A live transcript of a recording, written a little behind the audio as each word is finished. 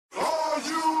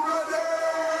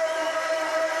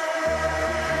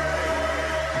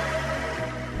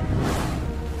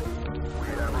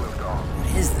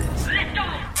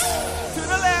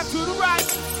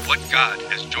God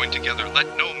has joined together, let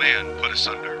no man put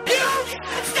asunder.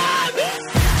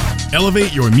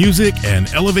 Elevate your music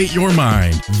and elevate your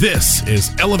mind. This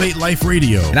is Elevate Life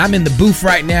Radio. And I'm in the booth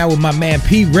right now with my man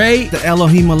P. Ray. The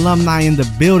Elohim alumni in the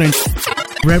building.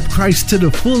 Rep Christ to the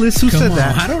fullest. Who said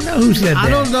that? I don't know who said that. I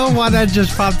don't know why that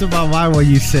just popped in my mind when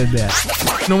you said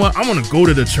that. You know what? I want to go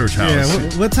to the church house.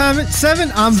 Yeah, what time? 7?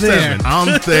 I'm there. 7.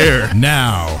 I'm there.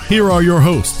 Now, here are your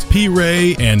hosts, P.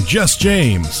 Ray and Just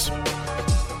James.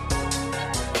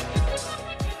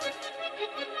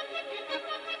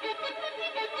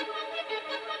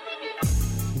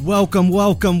 Welcome.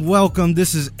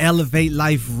 This is Elevate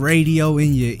Life Radio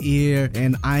in your ear,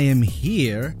 and I am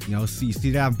here. You know, see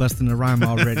that I'm busting the rhyme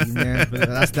already, man.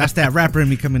 But that's that rapper in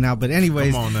me coming out. But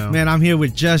anyways, come on now, man, I'm here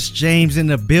with Just James in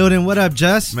the building. What up,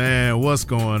 Just? Man, what's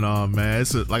going on, man?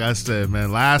 Like I said,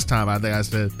 man, last time I think I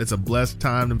said it's a blessed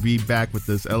time to be back with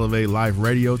this Elevate Life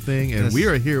Radio thing, and we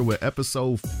are here with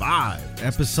episode 5.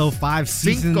 Episode 5,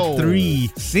 season 3.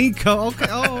 Cinco. Okay.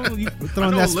 Oh, you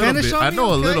throwing that Spanish on me? I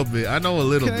know a little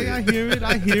bit. Okay, I hear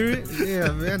it.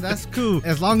 Yeah, man, that's cool.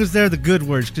 As long as they're the good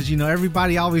words, because, you know,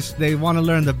 everybody always, they want to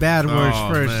learn the bad words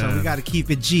first, man. So we got to keep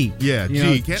it G. Yeah,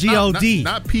 you G. G-O-D.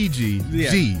 Not PG,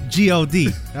 yeah. G.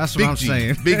 G-O-D. That's what I'm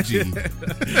saying. Big G.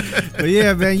 But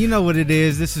yeah, man, you know what it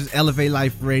is. This is Elevate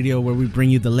Life Radio, where we bring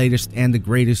you the latest and the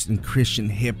greatest in Christian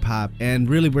hip-hop. And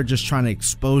really, we're just trying to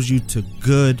expose you to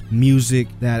good music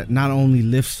that not only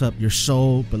lifts up your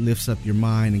soul, but lifts up your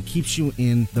mind and keeps you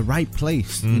in the right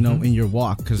place, you know, in your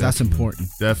walk. Because that's important.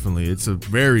 Definitely. It's a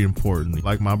very important.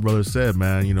 Like my brother said,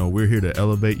 man, you know, we're here to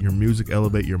elevate your music,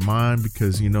 elevate your mind,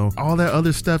 because, you know, all that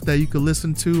other stuff that you could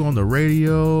listen to on the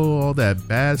radio, all that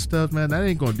bad stuff, man, that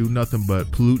ain't gonna do nothing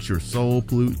but pollute your soul,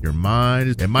 pollute your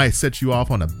mind. It might set you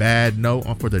off on a bad note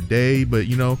for the day, but,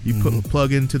 you know, you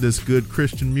plug into this good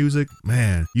Christian music,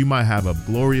 man, you might have a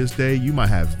glorious day. You might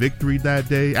have victory that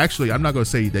day. Actually, I'm not gonna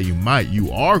say that you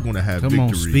are gonna have victory. Come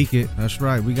on, speak it. That's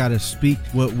right. We gotta speak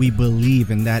what we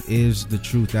believe, and that is the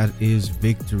truth. That is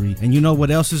victory. And you know what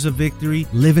else is a victory?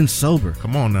 Living sober.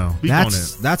 Come on now.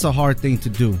 That's a hard thing to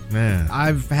do, man.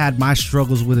 I've had my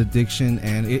struggles with addiction,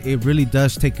 and it really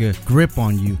does take a grip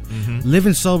on you.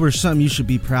 Living sober is something you should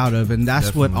be proud of, and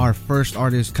that's what our first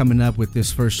artist coming up with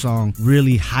this first song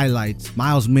really highlights.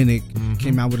 Miles Minnick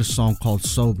came out with a song called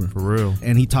Sober. For real.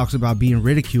 And he talks about being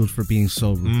ridiculed for being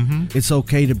sober. It's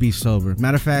okay to be sober.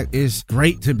 Matter of fact, it's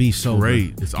great to be sober.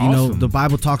 It's awesome. You know, the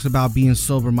Bible talks about being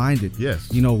sober-minded. Yes.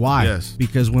 You know why? Yes.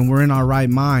 Because when we're in our right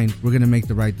mind, we're going to make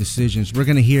the right decisions. We're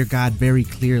going to hear God very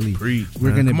clearly. Preach,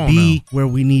 we're going to be where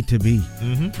we need to be.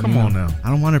 Come on now. I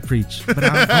don't want to preach, but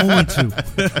I'm going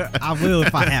to. I will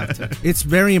if I have to. It's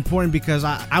very important because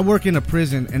I work in a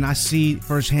prison, and I see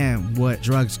firsthand what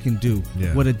drugs can do,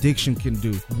 what addiction can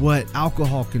do, what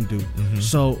alcohol can do.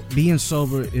 So being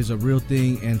sober is a real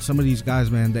thing, and some of these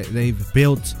guys, man, they've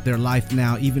built their life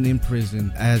now, even in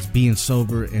prison, as being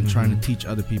sober and trying to teach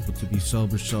other people to be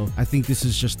sober. So I think this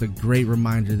is just a great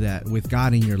reminder that with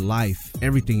God in your life,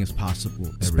 everything is possible,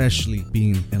 especially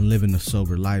being and living a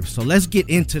sober life. So let's get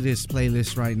into this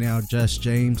playlist right now, Just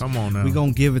James. Come on now. We're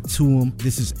going to give it to him.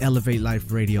 This is Elevate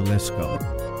Life Radio. Let's go.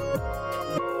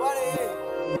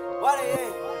 Why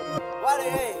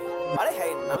they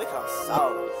hating? Now we come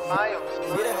sober.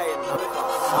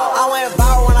 I went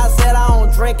viral when I said I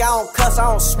don't drink, I don't cuss,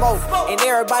 I don't smoke. And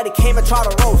everybody came and tried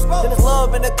to roast. Then there's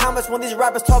love in the comments when these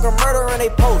rappers talking murder and they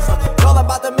post. Y'all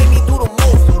about to make me do the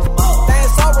most.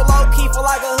 Staying sober low key for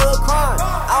like a hood crime.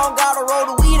 I don't gotta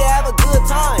roll the weed to have a good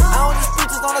time. I don't just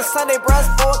preach this on a Sunday, bruh,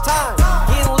 4 times.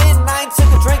 Getting lit and I ain't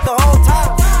took a drink the whole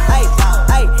time.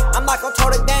 Hey, I'm not gonna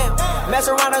tone it down. Mess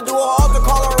around and do an altar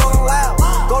call and rolling loud.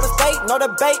 Go to state, no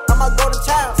debate, I'ma go to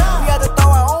town. We had to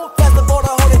throw our own festival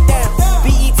to hold it down.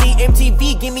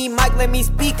 MTV, give me mic, let me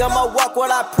speak. I'ma walk what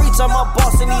I preach. I'm a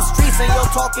boss in these streets, and your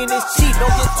talking is cheap.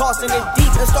 Don't get tossed in it deep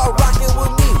and start rocking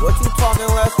with me. What you talking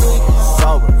last week?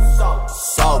 Sober.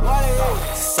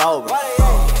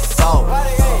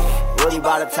 Really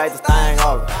about to take this thing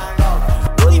over.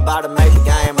 Really about to make the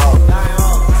game over.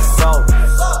 Sober.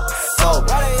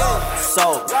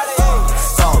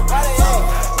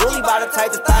 Really about to take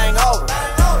this thing over.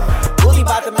 Really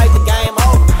about to make the game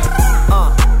over.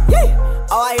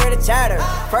 Oh, I hear the chatter.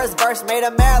 First verse made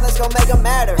a matter, let's go make a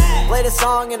matter. Play the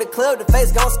song in the club, the face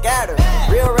gon' scatter.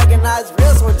 Real recognize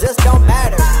real, so it just don't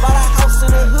matter. Bought a house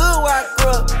in the hood where I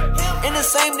grew up, in the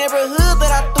same neighborhood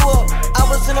that I threw up. I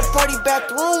was in a party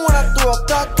bathroom when I threw up.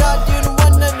 Thought God didn't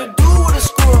want nothing to do with a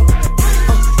screw up.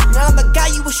 Now I'm the guy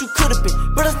you wish you could've been,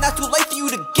 but it's not too late for you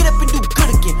to get up and do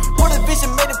good again. More the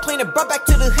vision made it plain and brought back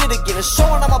to the hood again. And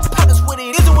showing all my partners what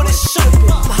it isn't what it should've been.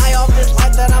 I'm high off this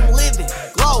life that I'm living,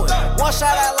 glowing. One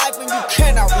shot at life and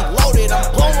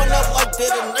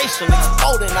facial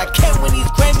exploding. I can't win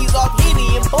these Grammys off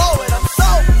Henny and blow it. I'm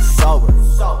sober.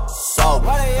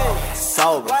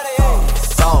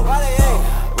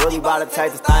 Really about to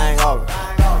take this thing over.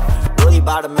 Really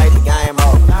about to make the game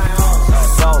over.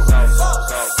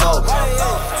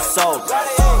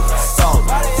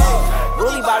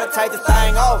 Really about to take this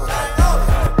thing over.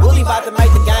 Really about to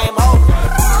make the game over.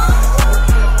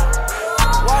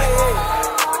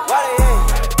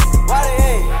 Why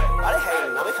they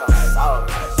hating on me? Cause I'm sober.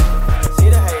 See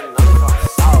they hating on me? Cause I'm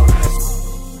sober.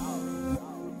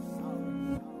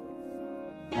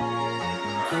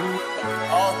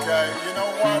 Okay, you know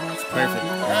what? It's perfect.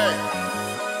 Hey,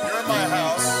 you're in my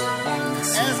house.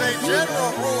 As a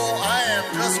general rule, I am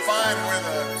just fine with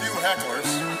a few hecklers.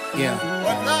 Yeah.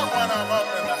 But not when I'm up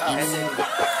in the house.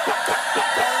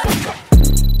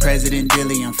 President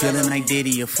Dilly, I'm feeling like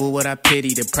Diddy, a fool what I pity,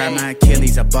 to pride my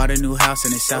Achilles. I bought a new house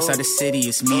and it's outside the city.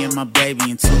 It's me and my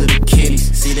baby and 2 little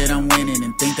kitties. See that I'm winning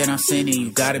and think that I'm sinning. You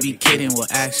gotta be kidding. Well,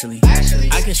 actually,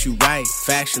 I guess you right,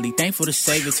 factually. Thankful to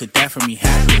Savior took that from me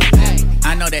happily.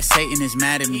 I know that Satan is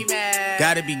mad at me.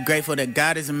 Gotta be grateful that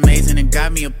God is amazing and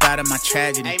got me up out of my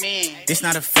tragedy. Amen. This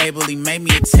not a fable, he made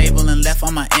me a table and left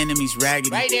all my enemies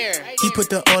raggedy. Right there. He put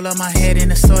the oil on my head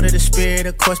and the sword of the spirit.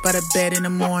 Of course, by the bed, and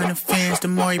the more interference, the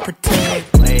more he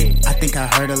protect. Wait, I think I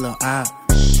heard a little op.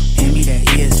 Hand me that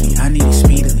ESV, I need it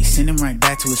speedily. Send him right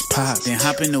back to his pop. Then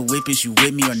hop in the whip, is you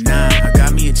with me or not? I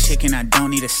got me a chicken, I don't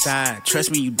need a side.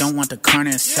 Trust me, you don't want the carne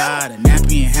asada.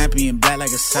 Nappy and happy and black like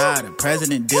a soda.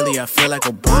 President Dilly, I feel like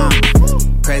Obama.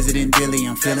 President Dilly,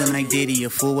 I'm feeling like Diddy, a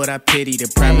fool what I pity, to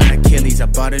pride my Achilles. I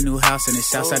bought a new house and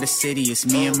it's outside the city. It's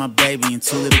me and my baby and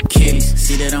 2 little kitties.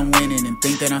 See that I'm winning and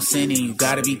think that I'm sinning. You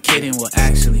gotta be kidding. Well,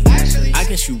 actually, I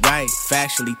guess you right,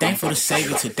 factually. Thankful to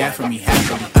Savior took that from me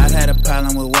happily. I've had a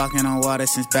problem with walking on water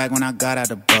since back when I got out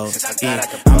the boat. Yeah,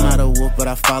 I'm not a wolf, but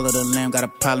I follow the lamb. Got a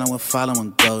problem with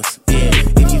following ghosts. Yeah,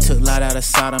 if you took Lot out of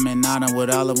Sodom and Nodom, would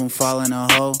all of them fall in a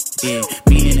hole? Yeah,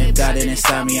 meaning if God didn't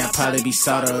stop me, I'd probably be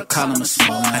salt or call him a smoke.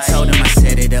 I told him I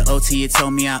said it. The OT had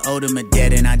told me I owed him a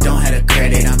debt and I don't have the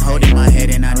credit. I'm holding my head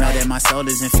and I know that my soul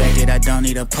is infected. I don't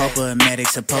need a pope or a medic.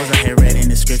 Suppose I had read in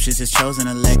the scriptures, is chosen,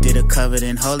 elected, or covered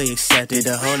and holy accepted.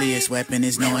 The holiest weapon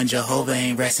is knowing Jehovah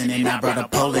ain't resting, and I brought a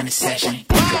pole in the session.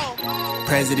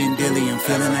 President Dilly, I'm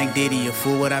feeling like Diddy, a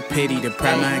fool what I pity, to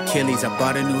pride my Achilles. I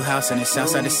bought a new house and it's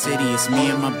outside the city. It's me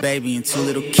and my baby and 2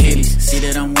 little kitties. See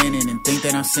that I'm winning and think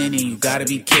that I'm sinning. You gotta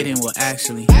be kidding. Well,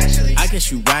 actually, I guess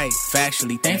you right,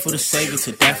 factually. Thankful to Savior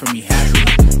took that from me happily.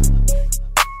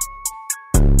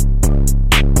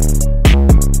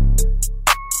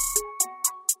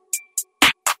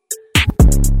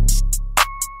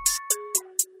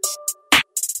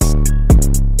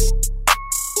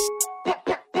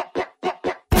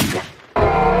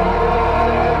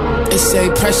 They say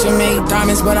pressure make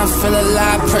diamonds, but I feel a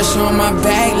lot of pressure on my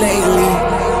bag lately.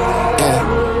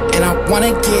 Yeah, and I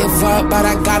wanna give up, but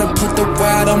I gotta put the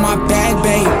world on my back,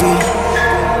 baby.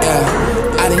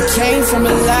 Yeah, I done came from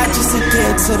a lot just to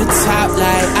get to the top,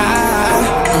 like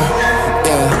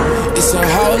yeah, it's a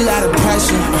whole lot of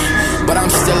pressure. But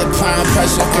I'm still applying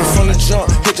pressure. Okay, from the jump,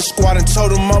 hit the squad and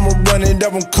told them I'ma run it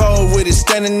up, I'm cold with it.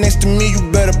 Standing next to me, you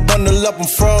better bundle up, I'm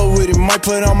froze with it. Might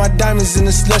put all my diamonds in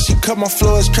the slushy, cut my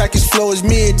floors, crack his flow is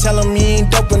mid. Tell him he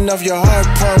ain't dope enough, your heart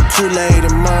pump Kool-Aid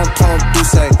and mine pump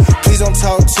Douce. Please don't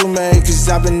talk to me, cause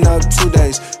I've been up 2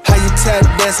 days. How you tap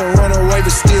dance and run away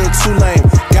but still too lame?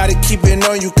 Gotta keep it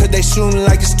on you cause they shooting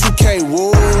like it's 2K.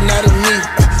 Whoa, not in me,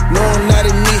 no, not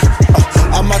in me.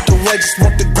 I'm out the way, just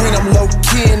want the green, I'm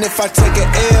low-key, and if I take an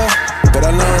L, but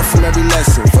I learn from every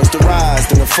lesson. First the rise,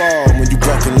 then the fall, when you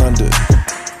buckle under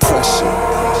pressure.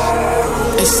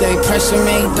 They say pressure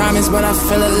make diamonds, but I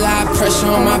feel a lot of pressure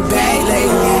on my back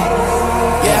lately.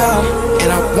 Yeah,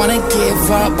 and I wanna give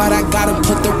up, but I gotta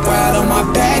put the world on my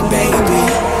back, baby.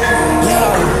 Yeah,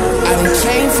 I done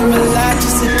came from a lot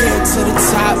just to get to the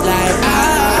top, like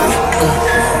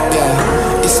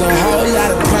yeah, it's a whole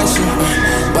lot of pressure.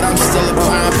 But I'm still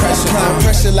applying pressure. Applying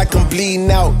pressure like I'm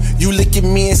bleeding out. You look at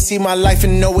me and see my life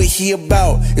and know what he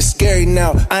about. It's scary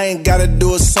now. I ain't gotta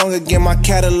do a song again. My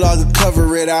catalog will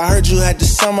cover it. I heard you had the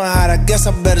summer hot. I guess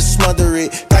I better smother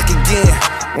it. Back again.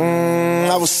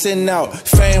 I was sitting out.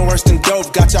 Fame worse than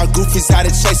dope. Got y'all goofies out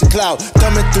of chasing clout.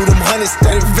 Thumbing through them hundreds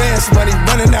that advance money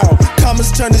running out. Commas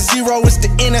turn to zero. It's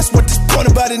the end. That's what this point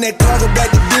about in that cargo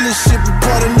back to dealership. You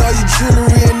part of all your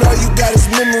jewelry and all you got is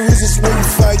memories. It's when you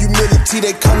find humility.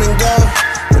 They come and go,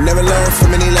 but never learn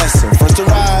from any lesson. First the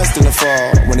rise, then the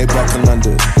fall, when they buckle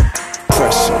under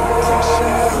pressure.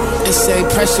 They say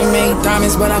pressure make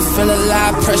diamonds, but I feel a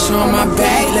lot of pressure on my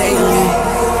back lately.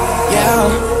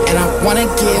 Yeah, And I wanna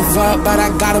give up, but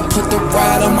I gotta put the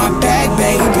world on my back,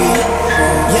 baby.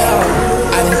 Yo,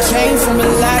 I done came from a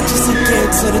lot just to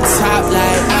get to the top,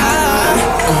 like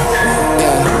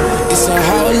yeah. It's a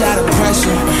whole lot of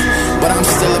pressure, but I'm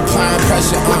still applying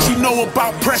pressure. What you know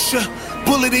about pressure?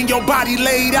 Bullet in your body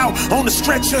laid out on the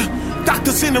stretcher.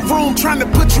 Doctors in the room trying to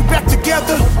put you back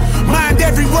together. Mind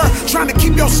everywhere, trying to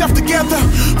keep yourself together.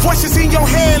 Voices in your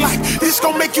head like, this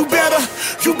gon' make you better.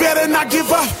 You better not give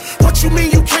up. What you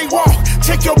mean you can't walk?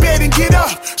 Take your bed and get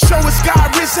up. Show us God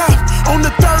risen up. On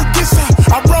the third kisser,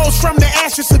 I rose from the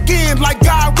ashes again like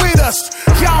God with us.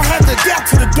 Y'all had to adapt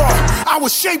to the dark. I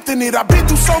was shaped in it. I've been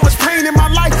through so much pain in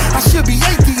my life. I should be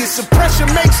atheist. Suppression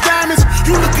makes diamonds.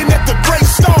 You looking at the great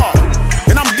star.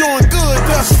 And I'm doing good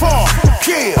thus far.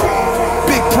 Yeah,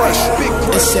 big pressure, big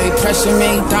pressure. They say pressure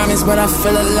make diamonds, but I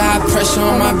feel a lot of pressure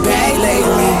on my back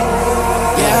lately.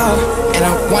 Yeah, and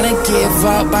I wanna give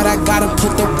up, but I gotta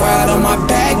put the world on my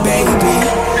back, baby.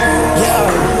 Yeah,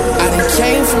 I done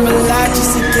came from a lot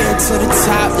just to get to the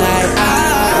top, like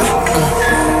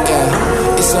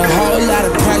yeah. It's a whole lot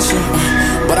of pressure,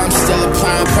 but I'm still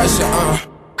applying pressure.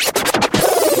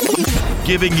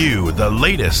 Giving you the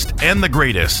latest and the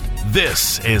greatest.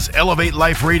 This is Elevate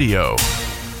Life Radio.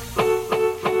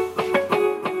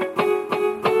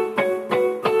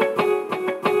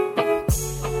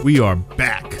 We are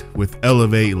back with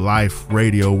Elevate Life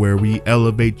Radio, where we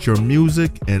elevate your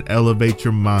music and elevate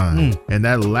your mind. And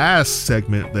that last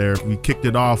segment there, we kicked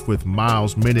it off with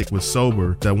Miles Minnick with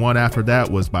Sober. The one after that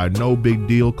was by No Big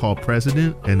Deal called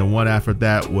President. And the one after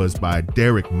that was by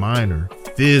Derek Minor,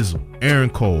 Fizzle, Aaron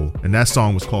Cole, and that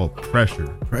song was called Pressure.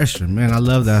 Pressure, man, I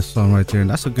love that song right there, and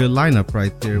that's a good lineup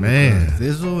right there. Man, with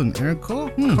Fizzle and Aaron Cole.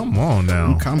 Come on now,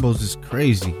 them combos is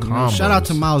crazy. Shout out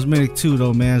to Miles Minnick too,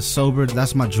 though, man. Sober,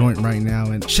 that's my joint right now.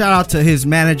 And shout out to his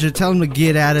manager. Tell him to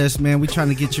get at us, man. We trying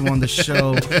to get you on the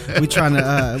show. we trying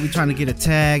to get a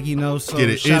tag, you know. So get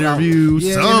an interview,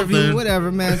 something, interview,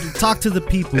 whatever, man. Talk to the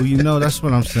people, you know. That's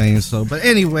what I'm saying. So, but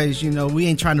anyways, you know, we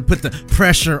ain't trying to put the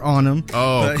pressure on him.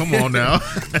 Oh, come on now.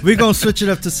 We're gonna switch it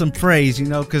up to some praise, you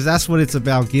know, because that's what it's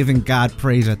about, giving God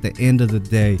praise at the end of the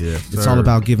day. Yes, it's all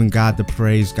about giving God the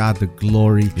praise, God the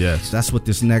glory. Yes. That's what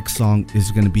this next song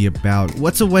is going to be about.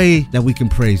 What's a way that we can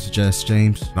praise,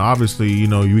 James? Now, obviously, you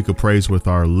know, we could praise with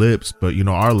our lips, but, you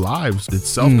know, our lives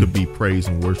itself could be praise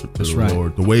and worship to the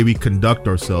Lord. The way we conduct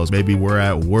ourselves, maybe we're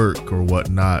at work or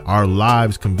whatnot, our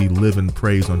lives can be living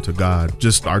praise unto God.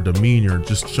 Just our demeanor,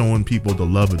 just showing people the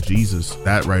love of Jesus,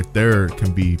 that right there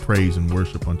can be praise and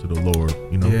worship unto the Lord.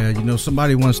 You know? Yeah, you know,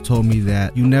 somebody once told me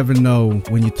that you never know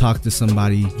when you talk to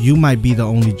somebody, you might be the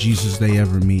only Jesus they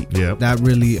ever meet. Yeah, that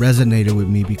really resonated with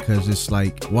me, because it's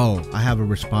like, whoa, I have a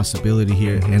responsibility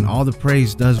here, and all the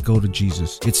praise does go to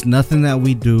Jesus. It's nothing that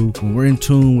we do. When we're in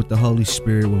tune with the Holy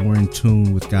Spirit, when we're in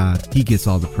tune with God, He gets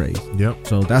all the praise. Yep.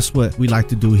 So that's what we like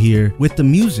to do here with the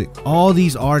music. All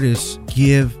these artists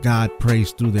give God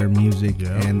praise through their music,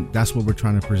 and that's what we're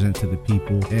trying to present to the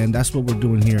people, and that's what we're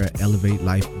doing here at Elevate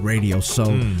Life Radio.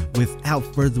 So without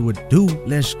further ado,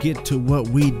 let's get to what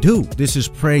we do. This is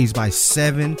Praise by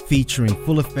Seven featuring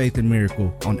Full of Faith and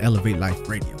Miracle on Elevate Life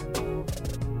Radio.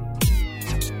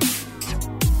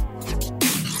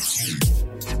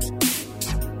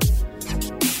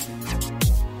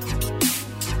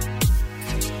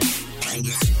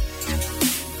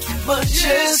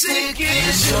 Majestic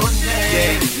is your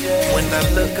name. When I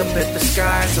look up at the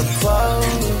skies above,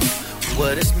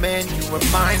 what is man, you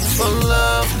are mindful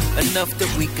of, enough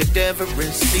that we could ever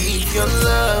receive your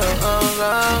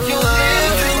love. Your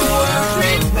living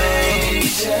word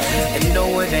remains, and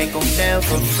no, it ain't gon'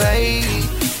 never fade.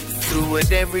 Through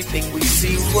it, everything we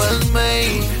see was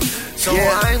made. So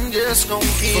I'm just gonna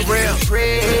give you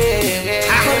praise.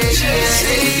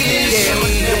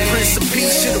 The Prince of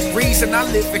Peace, you're the reason I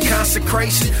live in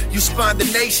consecration. You spawned the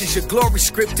nations, your glory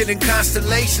scripted in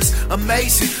constellations.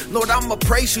 Amazing, Lord, I'ma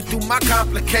praise you through my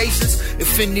complications.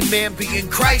 If any man be in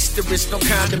Christ, there is no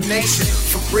condemnation.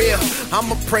 For real,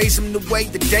 I'ma praise him the way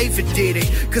that David did it.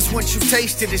 Cause once you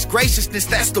tasted his graciousness,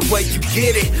 that's the way you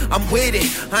get it. I'm with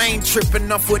it, I ain't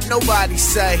tripping off what nobody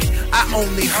say. I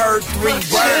only heard 3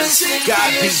 words.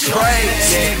 God be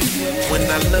praised. When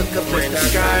I look up at the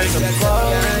skies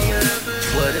above,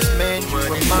 what is man you are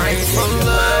mindful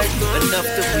of, enough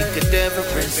that we could ever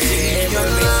receive your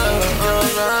love.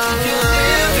 Your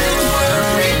living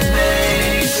word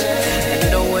remains, and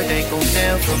no, it ain't gon'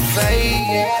 never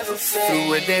fade.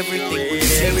 Through it, everything we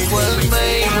see was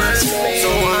made. So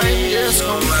I'm just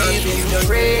gon' give you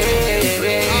praise.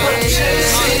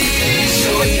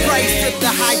 Praise to the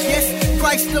highest,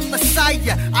 Christ the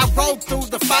Messiah. I rolled through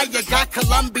the fire, got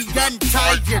Colombian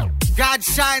tired. God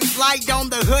shines light on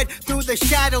the hood through the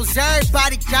shadows.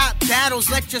 Everybody got battles.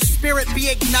 Let your spirit be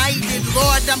ignited.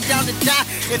 Lord, I'm down to die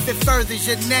if it furthers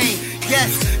your name.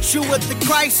 Yes, shoe with the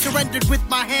Christ, surrendered with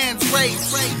my hands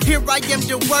raised. Here I am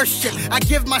to worship. I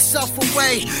give myself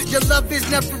away. Your love is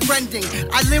never ending.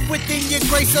 I live within your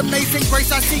grace, amazing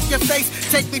grace. I seek your face.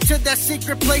 Take me to that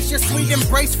secret place, your sweet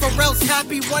embrace. For else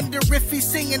happy, wonder if he's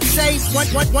singing safe.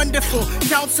 Wonderful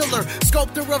counselor,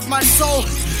 sculptor of my soul.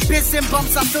 Bits and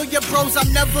bumps, I feel your bros,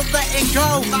 I'm never letting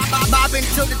go. Mobbing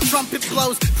till the trumpet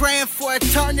blows, praying for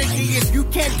eternity. If you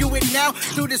can't do it now,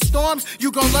 through the storms,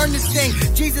 you gon' learn this thing.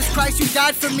 Jesus Christ, you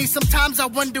died for me, sometimes I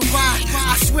wonder why.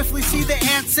 I swiftly see the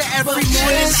answer every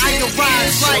morning I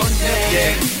arise. Right.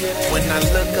 Yeah. When I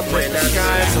look up at the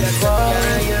skies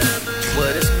above,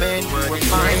 what is man you were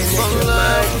mindful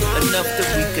of? Enough that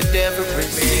we could ever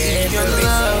receive your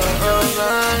love.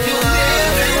 You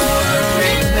live in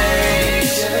remain.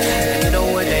 And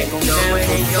know it ain't gon' never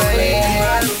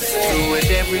fade. Do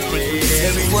it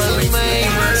everything was made.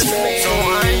 So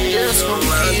I'm just gon'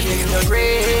 give you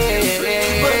praise.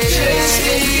 But just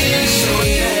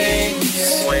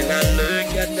when I look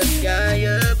at the sky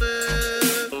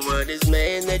above, what is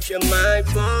man that you're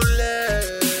mindful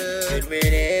of?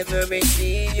 Whenever we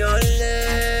see your love,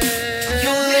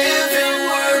 your living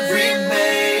word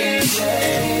remains.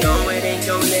 And no, it ain't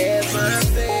gon' never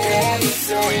fade.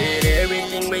 So when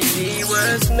everything we see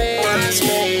was made.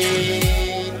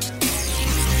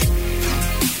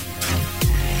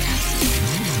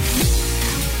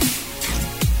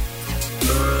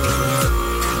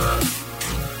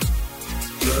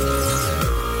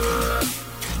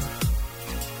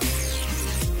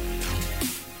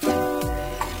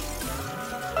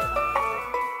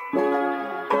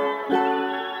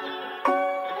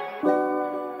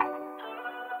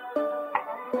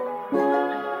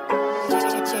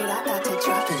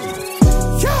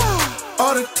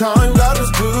 Time, God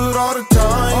is good all the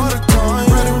time.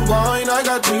 Bread and wine, I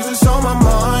got Jesus on my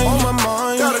mind.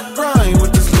 Gotta grind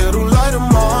with this little light of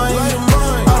mine.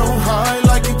 I don't hide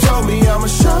like you told me I'ma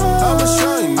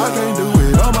shine. I can't do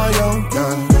it on my own.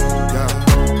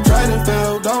 Yeah. Tried and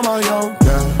failed on my own.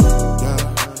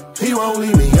 Yeah. He won't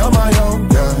leave me on my own.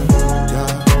 Yeah.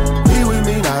 He with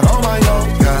me, not on my own.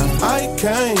 Yeah. I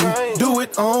can't do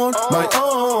it on my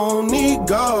own. Need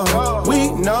God, we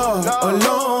know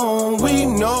alone. We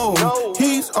know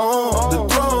he's on the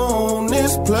throne.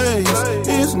 This place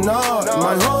is not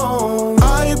my home.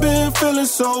 I've been feeling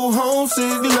so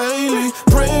homesick lately,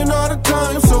 praying all the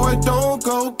time so I don't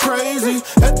go crazy.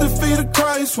 At the feet of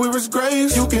Christ where it's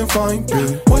grace, you can find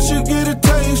it. Once you get a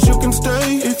taste, you can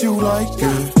stay if you like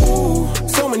it. Ooh,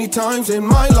 so many times in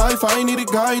my life I needed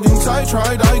guidance. I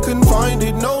tried, I couldn't find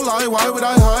it. No lie, why would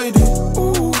I hide it?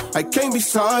 Ooh, I can't be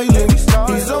silent.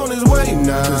 He's on his way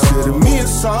now. Consider me a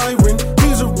siren.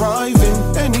 He's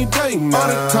arriving any day now. All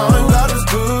the time, God is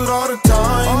good all the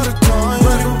time.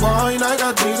 Bread and wine, I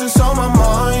got Jesus on my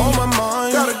mind.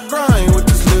 Gotta grind with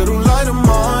this little light of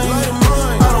mine.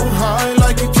 I don't hide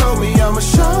like you told me I'ma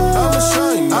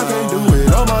shine. I can't do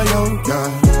it on my own.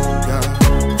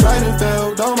 Yeah. Tried and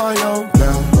failed on my own.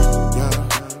 Yeah.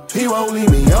 He won't leave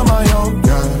me on my own.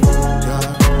 Yeah.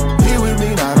 He with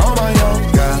me, not on my own.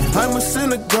 Yeah. I'm a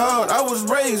sinner, God. I was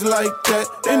raised like that.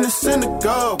 In the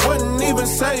synagogue, wasn't even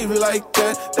saved like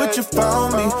that. But you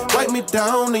found me, wiped me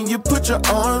down, and you put your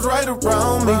arms right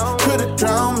around me. Could've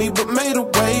drowned me, but made a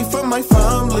way for my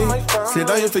family. Said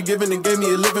I am forgiven and gave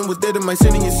me a living. Was dead in my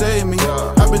sin and you saved me.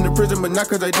 I've been to prison, but not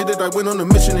cause I did it. I went on a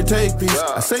mission to take peace.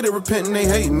 I say they repent and they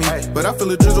hate me, but I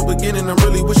feel a drizzle beginning. I'm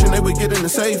really wishing they would get into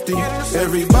safety.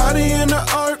 Everybody in the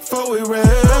ark for it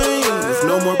rains.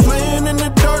 No more playing in the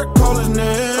dark, call his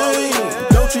name.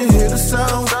 Don't you hear the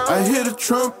sound? I hear the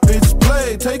trumpets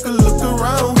play. Take a look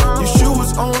around.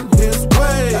 Yeshua's on his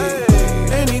way.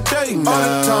 Any day now. All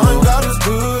the time, God is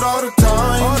good all the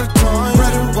time.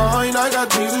 Bread and wine, I got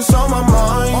Jesus on my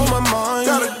mind.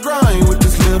 Gotta grind with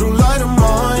this little light of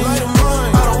mine.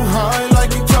 I don't hide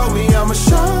like you told me I'ma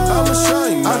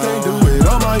shine. I can't do it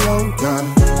on my own.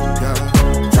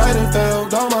 Yeah. Tried and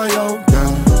failed on my own.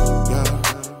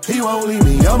 Yeah. He won't leave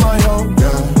me on my own.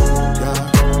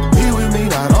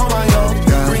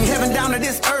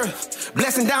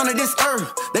 Blessing down to this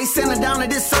earth. They sending down to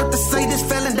this earth to say this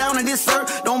felon down to this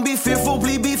earth. Don't be fearful,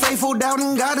 please be faithful.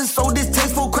 Doubting God is so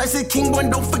distasteful. Christ is king, but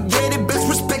don't forget it. Best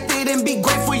respect it and be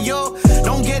grateful, yo.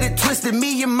 Don't get it twisted.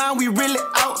 Me and mine, we really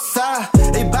outside.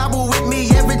 They Bible with me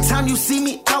every time you see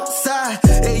me outside.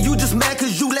 Hey, you just mad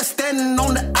cause you left standing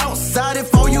on the outside.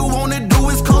 If all you wanna do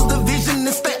is cause division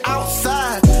and stay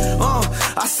outside.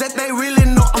 I said they really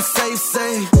know I'm safe,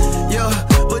 yeah.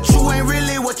 But you ain't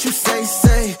really what you say.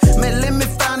 Man, let me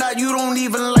find out you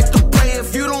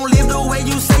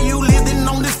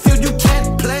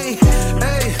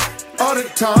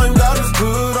time. God is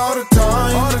good all the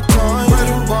time. All the time. Bread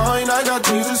and wine, I got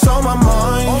Jesus on my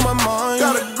mind. On my mind.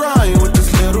 Gotta grind with this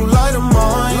little light of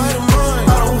mine.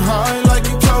 I don't hide like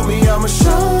you told me I'ma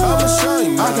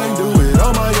shine. I can't do it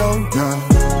on my own.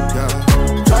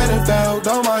 Yeah. Tried and failed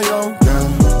on my own.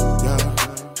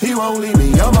 Yeah. He won't leave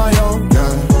me on my own.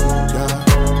 Yeah.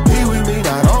 He with me,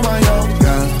 not on my own.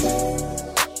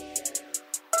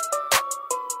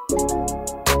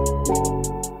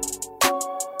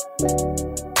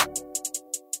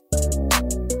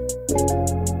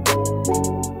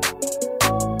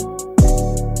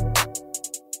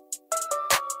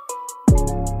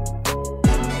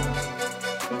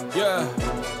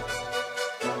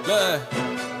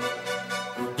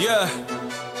 Yeah.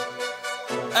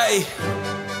 Hey.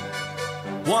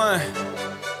 One.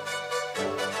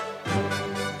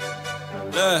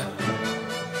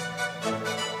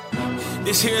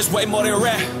 This here is way more than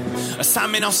rap.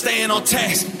 Assignment, I'm staying on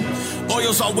task.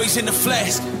 Oil's always in the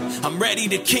flask. I'm ready,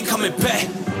 the king coming back.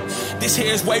 This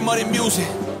here is way more than music.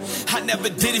 I never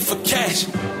did it for cash.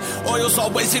 Oil's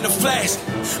always in the flask.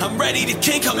 I'm ready, the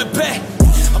king coming back.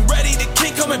 I'm ready, the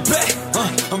king coming back.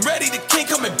 I'm ready, the king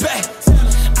coming back.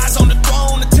 Eyes on the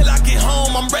throne until I get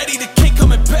home. I'm ready, the king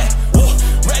coming back.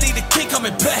 Ready, the king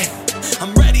coming back.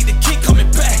 I'm ready, the king coming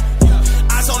back.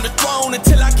 Eyes on the throne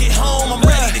until I get home. I'm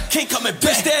ready, the king coming back.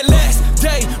 It's that last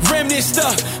day, remnant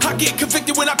stuff. I get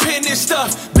convicted when I pen this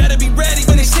stuff. Better be ready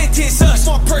when they sentence us.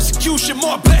 More persecution,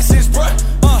 more blessings, bruh.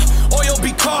 Oil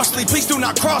be costly, please do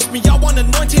not cross me. Y'all want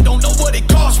anointed, don't know what it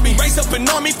cost me. Raise up an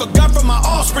army, forgot from my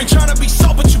offspring. Tryna be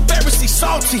salt, but you Pharisee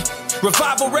salty.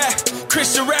 Revival rap,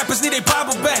 Christian rappers need a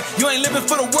Bible back. You ain't living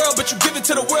for the world, but you give it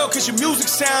to the world, cause your music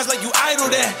sounds like you idol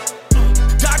that.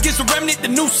 God gives the remnant the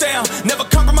new sound. Never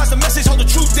compromise the message, hold the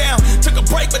truth down. Took a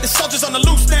break, but the soldiers on the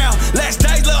loose now. Last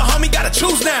day, little homie, gotta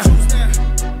choose now.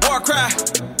 War cry,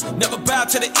 never bow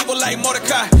to the evil like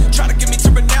Mordecai. Try to get me to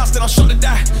renounce, then I'm sure to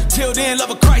die. Till then, love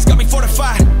of Christ got me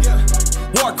fortified.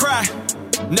 War cry,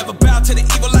 never bow to the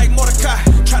evil like Mordecai.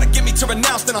 Try to get me to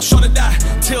renounce, then I'm sure to die.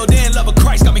 Till then, love of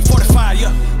Christ got me fortified.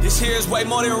 Yeah, this here is way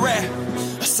more than rap.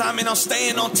 Assignment, I'm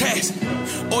staying on task.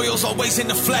 Oil's always in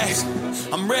the flask.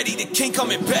 I'm ready, the king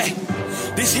coming back.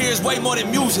 This here is way more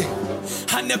than music.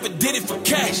 I never did it for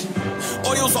cash.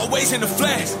 Oil's always in the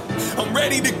flask. I'm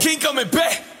ready, the king coming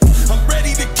back. I'm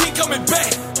ready, the king coming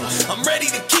back. I'm ready,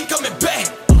 the king coming back.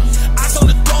 Eyes on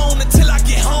the throne until I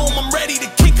get home. I'm ready,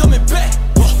 the king coming back.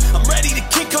 I'm ready, the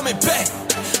king coming back.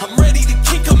 I'm ready, the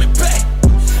king coming back.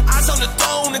 Eyes on the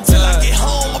throne until I get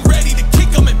home. I'm ready, the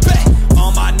king coming back.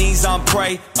 On my knees, I'm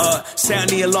pray. Sound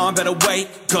the alarm, better wake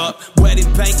up. Wedding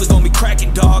bank, we gon' be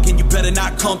cracking, dog, and you better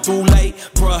not come through late,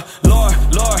 bruh.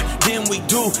 Lord, then we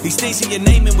do these things in your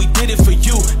name, and we did it for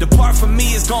you. Depart from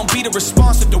me is gon' be the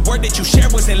response if the word that you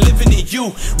shared wasn't living in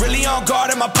you. Really on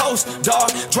guard at my post, dog.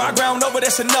 Dry ground over,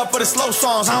 that's enough for the slow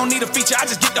songs. I don't need a feature, I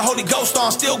just get the Holy Ghost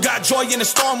on. Still got joy in the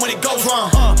storm when it goes wrong.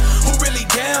 Who really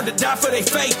down to die for their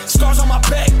faith? Scars on my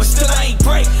back, but still I ain't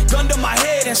break. Gun to my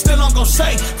head, and still I'm gon'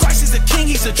 say Christ is the king,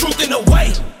 he's the truth in the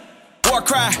way. War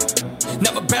cry,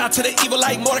 never bow to the evil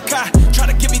like Mordecai.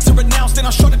 Try to get me to renounce, then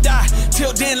I'm sure to die.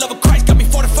 Till then, love of Christ got me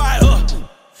fortified.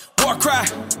 War cry,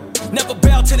 never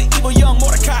bow to the evil young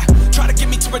Mordecai. Try to get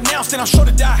me to renounce, then I'm sure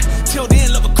to die. Till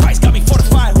then, love of Christ got me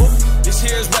fortified. This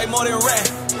here is way more than rap.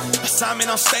 Assignment,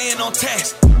 I'm staying on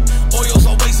task. Oil's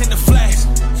always in the flask.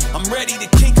 I'm ready, the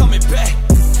king coming back.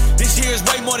 This here is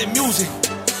way more than music.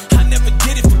 I never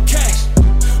did it for cash.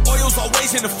 Oil's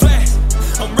always in the flask.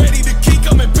 I'm ready, the king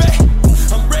coming back.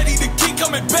 I'm ready, the king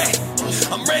coming back.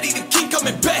 I'm ready, the king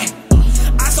coming back.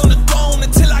 Eyes on the throne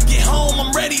until I get home.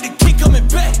 I'm ready, the king coming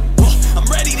back. I'm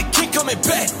ready, the king coming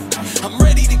back. I'm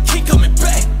ready, the king coming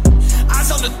back.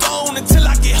 Eyes on the throne until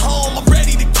I get home. I'm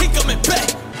ready, the king coming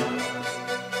back.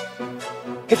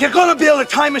 If you're gonna build a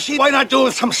time machine, why not do it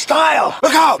with some style?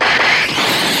 Look out!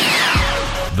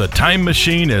 The time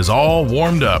machine is all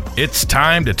warmed up. It's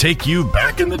time to take you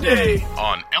back in the day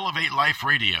on Elevate Life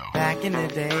Radio. Back in the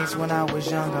days when I was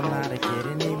young, I'm not a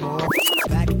kid anymore.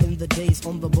 Back in the days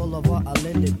on the boulevard, I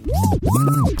landed.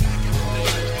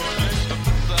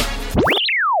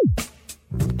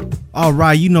 All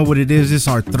right, you know what it is. It's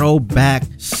our throwback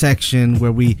section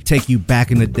where we take you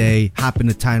back in the day, hop in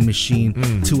the time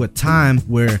machine to a time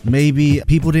where maybe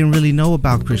people didn't really know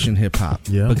about Christian hip hop.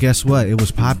 Yeah. But guess what? It was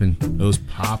popping. It was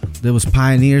popping. There was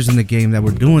pioneers in the game that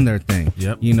were doing their thing.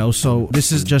 Yep. You know, so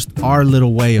this is just our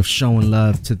little way of showing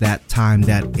love to that time,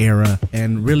 that era,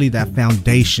 and really that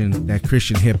foundation that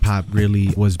Christian hip hop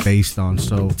really was based on.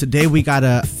 So today we got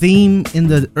a theme in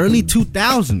the early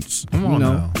 2000s. Come on, you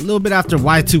know, now. A little bit after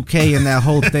Y2K. Y2K and that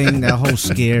whole thing, that whole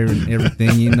scare and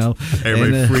everything, you know.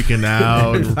 Everybody freaking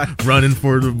out, running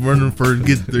for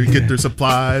get their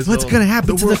supplies. What's gonna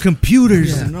happen to the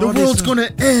computers? Yeah. The world's gonna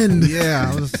end.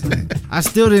 Yeah, I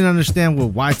still didn't understand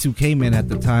what Y2K meant at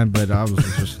the time, but I was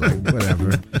just like,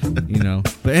 whatever, you know.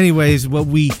 But anyways, what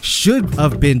we should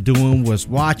have been doing was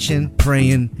watching,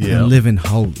 praying, and living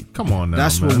holy. Come on now,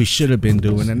 that's man. what we should have been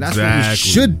doing, and that's what we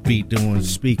should be doing.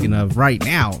 Speaking of right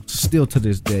now, still to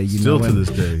this day, you know. Still to this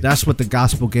day. That's what the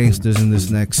Gospel Gangstaz in this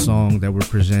next song that we're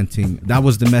presenting. That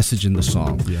was the message in the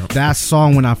song. Yep. That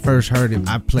song, when I first heard it,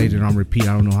 I played it on repeat.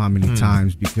 I don't know how many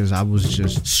times because I was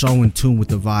just so in tune with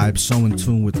the vibe, so in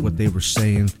tune with what they were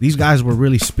saying. These guys were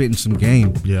really spitting some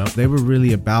game. Yeah, they were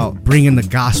really about bringing the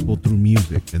gospel through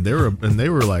music, and they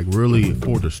were like really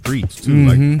for the streets too,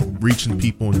 like reaching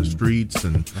people in the streets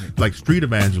and like street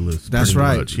evangelists. That's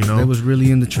right. Much, you know, they was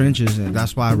really in the trenches, and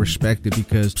that's why I respect it,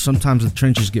 because sometimes the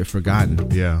trenches get forgotten.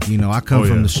 Yeah, you know, I come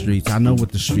from the streets. I know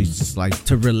what the streets is like.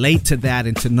 To relate to that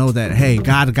and to know that, hey,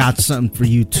 God got something for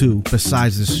you too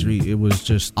besides the street. It was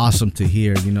just awesome to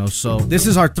hear, you know. So this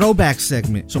is our throwback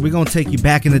segment. So we're gonna take you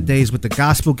back in the days with the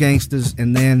Gospel Gangstaz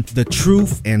and then the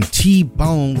Truth and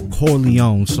T-Bone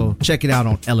Corleone. So check it out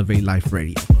on Elevate Life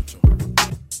Radio.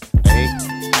 Hey.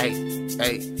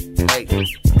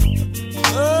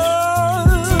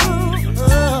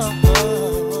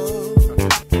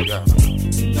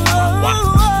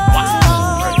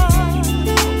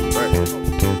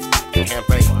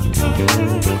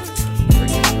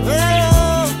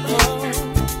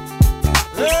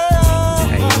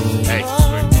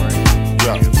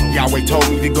 Yahweh told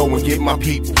me to go and get my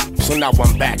people. So now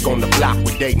I'm back on the block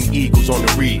with dating eagles on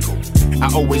the Regal.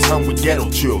 I always hung with ghetto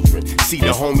children. See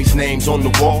the homies' names on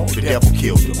the wall, the devil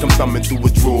killed them. Come thumbing through a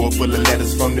drawer full of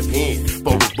letters from the pen.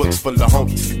 Photo books full of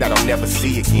homies that I'll never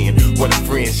see again. What a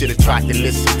friend, should've tried to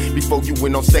listen before you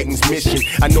went on Satan's mission.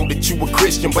 I know that you a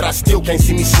Christian, but I still can't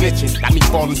see me snitching. Got me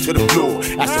falling to the floor.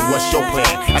 I said, what's your plan?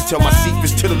 I tell my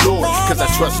secrets to the Lord, cause I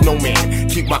trust no man.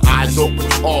 Keep my eyes open,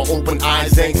 all open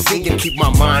eyes ain't seeing. Keep my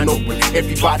mind open,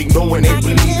 everybody knowing they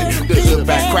believing. The hood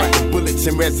back cracking bullets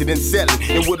and residents selling.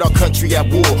 And with our country at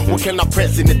war, what can our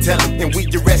president tell him? And we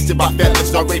arrested by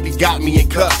fellas, already got me in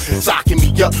cuffs, socking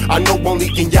me up. I know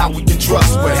only in y'all we can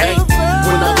trust. But hey,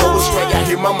 when I go astray, I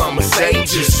hear my mama say,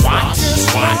 just watch,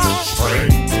 pray,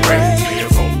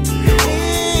 live on.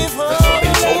 That's why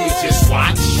they told me, just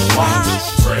watch,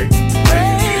 pray,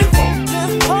 live on.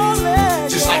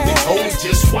 Just like they told me,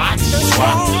 just watch,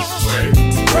 pray,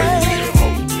 live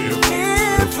on.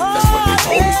 That's what they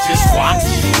told me, just watch,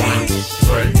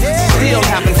 pray. Still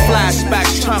having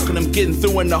flashbacks, chunking them, getting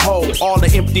through in the hole. All the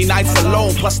empty nights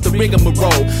alone, plus the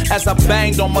rigmarole. As I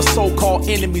banged on my so-called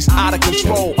enemies out of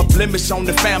control. A blemish on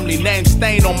the family name,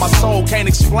 stain on my soul. Can't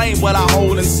explain what I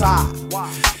hold inside.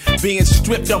 Being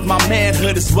stripped of my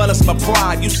manhood as well as my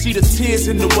pride. You see the tears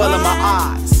in the well of my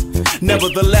eyes.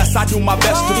 Nevertheless, I do my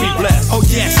best to be blessed. Oh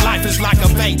yes, life is like a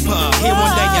vapor. Here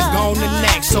one day and gone the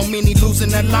next. So many losing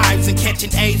their lives and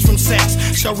catching AIDS from sex.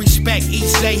 Show respect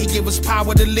each day, he give us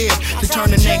power to live. To turn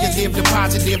the negative to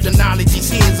positive, the knowledge is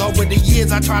his. Over the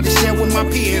years, I try to share with my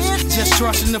peers. Just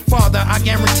trust in the Father, I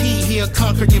guarantee he'll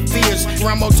conquer your fears.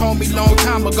 Ramo told me long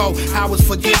time ago, I was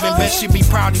forgiven. Bet she'd be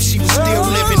proud if she was still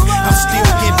living. I'm still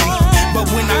giving. But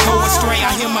when I go astray,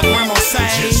 I hear my grandma say,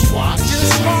 just watch,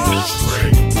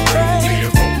 pray,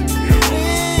 live on.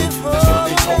 That's what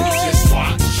they told me, just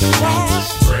watch,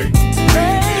 pray,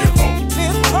 live on.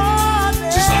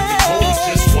 Just like they told me,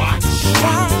 just watch,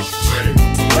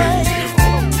 pray, live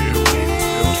on.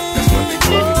 That's what they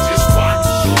told me, just watch,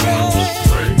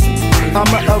 pray.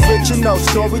 I'm an original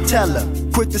storyteller.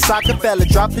 Quick to sock a fella,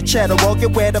 drop the cheddar, won't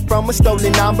get wetter from a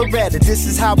stolen non-Beretta. This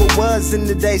is how it was in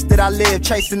the days that I lived,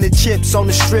 chasing the chips on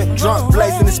the strip, drunk,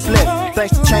 blazing the split.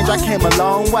 Thanks to change, I came a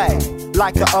long way.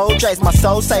 Like the OJs, my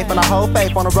soul safe and I hold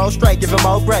faith on the road straight, give him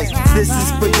more grace. This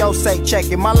is for your sake,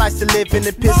 check it. My life's to live in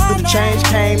the pistol. The change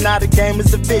came, now the game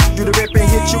is a fish. Do the rip and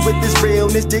hit you with this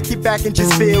realness. Dick you back and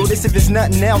just feel this. If it's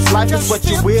nothing else, life is what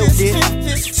you will get.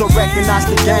 So recognize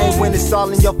the game when it's all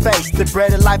in your face. The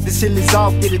bread of life is till it's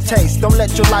all get a taste. Don't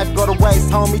let your life go to waste,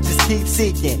 homie, just keep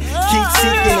seeking. Keep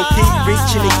seeking and keep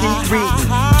reaching and keep reading.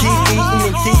 Keep eating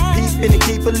and keep peeping and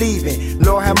keep believing.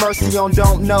 Lord have mercy on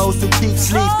don't knows who keep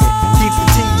sleeping. Keep the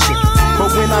teaching. But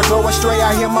when I go astray,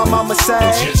 I hear my mama say,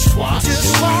 just watch,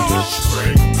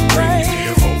 pray,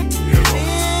 live on.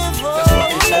 That's what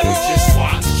they told me, just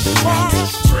watch,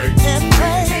 pray,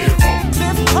 live on.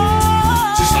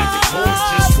 Just like they told me,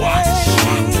 just watch,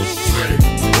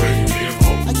 pray, live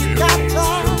on.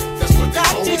 That's what they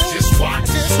told me, just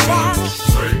watch,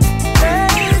 pray,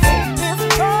 live on.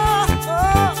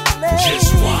 Just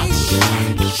watch.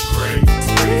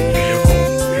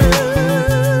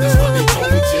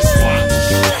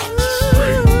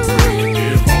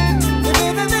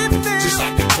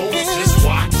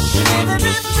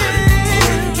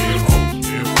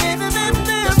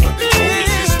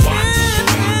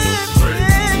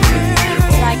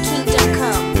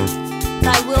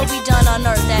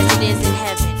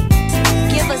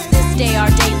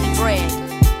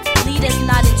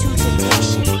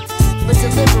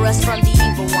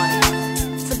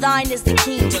 is the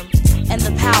kingdom, and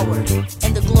the power,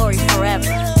 and the glory forever.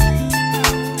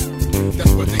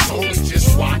 That's what they told us,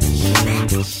 just watch.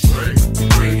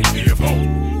 Great,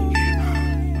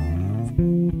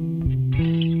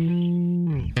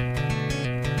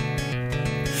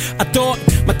 I thought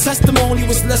my testimony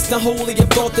was less than holy. I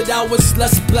thought that I was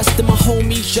less blessed than my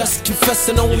homies, just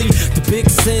confessing only the big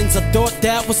sins. I thought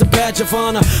that was a badge of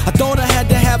honor. I thought I had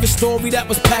to have a story that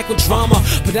was packed with drama,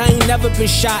 but I ain't never been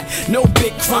shot, no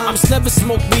big crimes. Never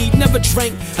smoked weed, never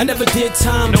drank, I never did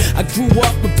time. I grew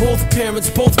up with both parents,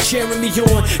 both cheering me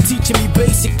on, teaching me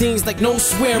basic things like no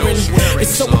swearing.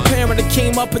 It's so apparent I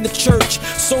came up in the church.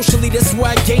 Socially, that's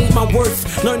where I gained my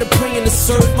worth. Learned to pray and to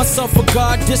serve myself for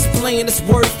God, displaying His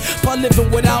worth by living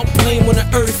without blame on the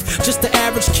earth. Just the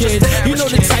average kid, you know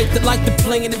the type that like to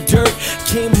play in the dirt.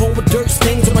 Came home with dirt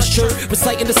stains on my shirt,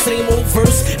 reciting the same old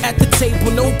verse. At the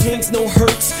table, no pains, no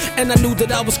hurts. And I knew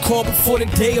that I was called before the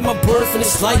day of my birth, and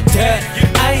it's like that.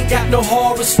 I ain't got no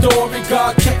horror story.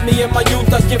 God kept me in my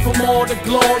youth, I give Him all the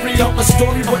glory. Thought my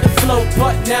story wouldn't flow,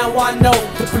 but now I know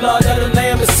the blood of the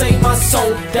Lamb has saved my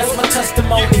soul. That's my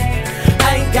testimony.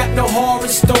 I ain't got no horror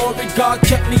story. God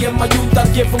kept me in my youth, I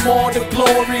give Him all the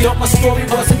glory. Thought my story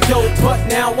wasn't dope, but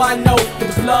now I know the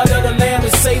blood of the Lamb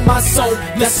has saved my soul.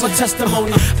 That's my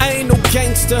testimony. I ain't no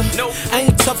gangster, I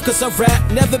ain't tough cause I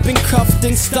rap. Never been cuffed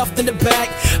and stuffed in the back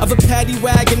of a paddy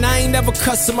wagon. I ain't never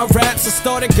cussed in my raps. I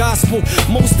started gospel,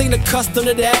 most ain't accustomed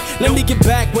to that. Let me get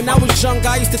back, when I was young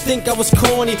I used to think I was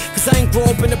corny, cause I ain't grow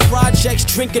up in the projects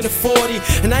drinking a 40.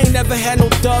 And I ain't never had no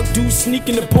thug dude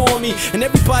sneaking up on me. And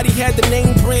everybody had the name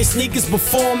brand sneakers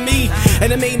before me,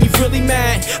 and it made me really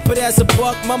mad. But as a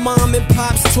buck, my mom and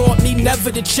pops taught me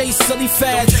never to chase silly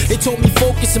fads. They told me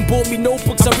focus and bought me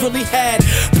notebooks I really had.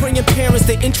 Praying parents,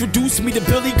 they introduced me to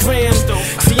Billy Graham.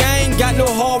 See, I ain't got no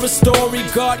horror story.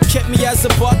 God kept me as a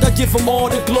buck, I give Him all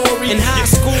the glory. In high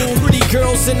school, pretty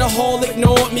girls in the hall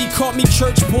ignored me, called me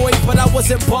church boy, but I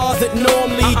wasn't bothered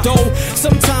normally. Though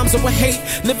sometimes I would hate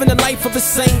living the life of a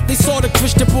saint. They saw the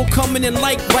Christian bull coming in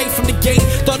like right from the gate.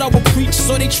 Thought I would preach,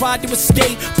 so they tried to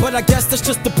escape, but I guess that's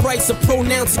just the price of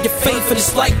pronouncing your faith, and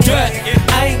it's like that.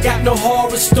 I ain't got no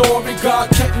horror story. God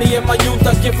kept me in my youth,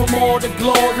 I give Him all the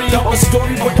glory. Thought my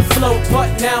story wouldn't flow,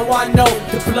 but now I know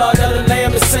the blood of the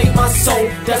Lamb has saved my soul.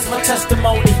 That's my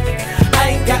testimony.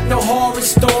 I ain't got no horror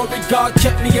story. God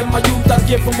kept me in my youth, I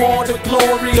give Him all the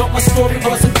glory. Thought my story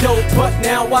wasn't dope, but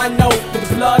now I know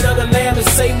the blood of the Lamb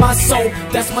has saved my soul.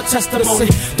 That's my testimony.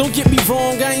 Don't get me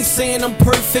wrong, I ain't saying I'm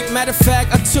perfect. Matter of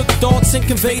fact, I took thoughts and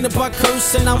conveyed them by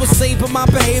cursing. I was saved, but my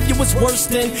behavior was worse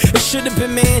than it should have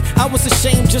been, man. I was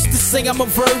ashamed just to say I'm a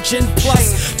virgin.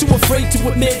 Plus, too afraid to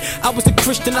admit I was a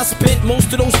Christian. I spent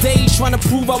most of those days trying to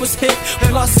prove I was hip.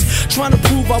 Plus, trying to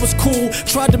prove I was cool.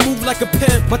 Tried to move like a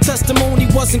pimp. My testimony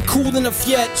wasn't cool enough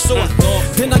yet. So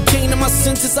then I came to my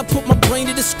senses. I put my brain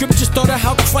to the scriptures. Thought of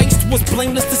how Christ was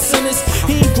blameless to sinners.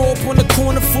 He ain't grow up on the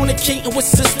corner fornicating with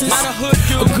sisters.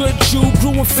 A good Jew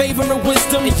grew in favor and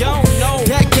wisdom.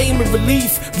 That gave me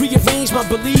relief, rearranged my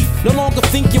belief. No longer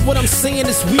thinking what I'm saying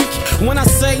is weak. When I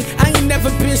say I ain't never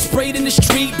been sprayed in the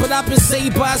street, but I've been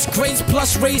saved by His grace,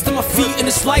 plus raised on my feet, and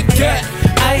it's like that.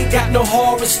 I ain't got no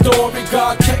horror story.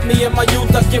 God kept me in my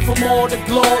youth, I give Him all the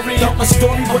glory. Thought my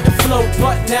story wouldn't flow,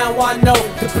 but now I know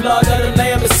the blood of the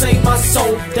Lamb has saved my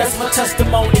soul. That's my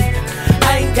testimony.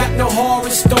 I ain't got no horror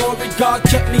story. God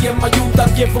kept me in my youth, I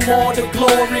give Him all the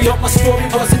glory. Thought my story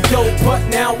wasn't dope, but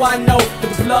now I know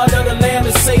the blood of the Lamb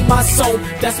has saved my soul.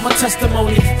 That's my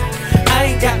testimony. I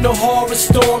ain't got no horror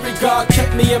story. God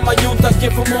kept me in my youth, I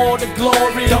give Him all the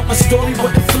glory. Thought my story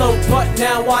wouldn't flow, but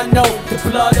now I know the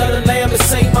blood of the Lamb has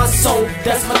saved my soul.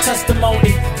 That's my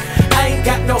testimony. I ain't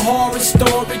got no horror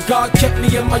story. God kept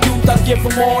me in my youth, I give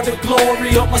Him all the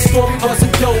glory. Thought my story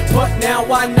wasn't dope, but now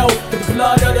I know the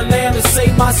blood of the Lamb has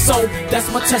saved my soul.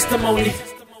 That's my testimony.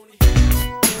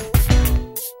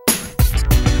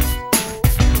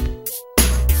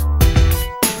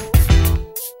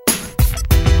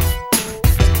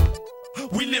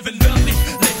 We living lovely,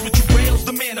 laced with jewels,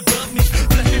 the man above me.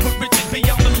 Bless me with riches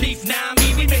beyond belief. Now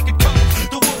we make it come.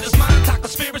 The world is mine, talk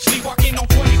spiritually, walking on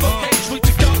 24K street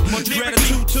to go. Much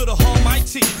gratitude to the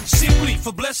Almighty, simply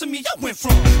for blessing me. I went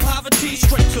from poverty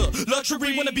straight to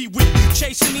luxury. Wanna be with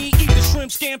chasing me, eat the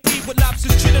shrimp scampi with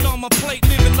lobsters chilling on my plate,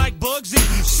 living like Bugsy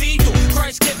Siegel.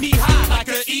 Christ kept me high like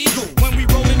an eagle. When we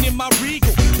rolling in my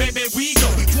Regal, baby we go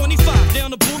 25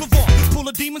 down the boulevard. Pull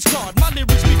a demon's card. My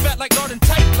lyrics be fat like garden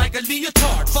tight, like a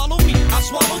leotard. Follow me, I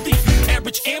swallow the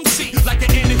average MC like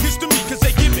an antihistamine, cause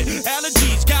they give it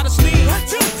allergies. Gotta sneeze,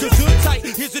 cause hood tight.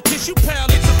 Here's a tissue pal,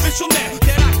 it's official now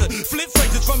that I could flip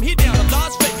phrases from here down to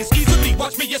Las Vegas easily.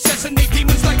 Watch me assassinate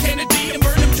demons like Kennedy and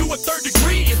burn them to a third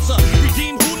degree. It's a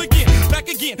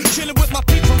in, chilling with my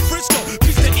people from Frisco.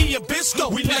 Peace to E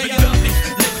Abisco. We live in lovely.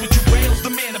 Let's with you rails, the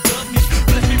man above me.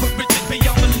 Bless me with riches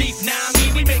beyond belief. Now I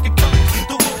mean we make it come.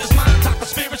 The world is mine, talk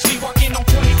spiritually, walking on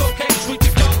 24 K Street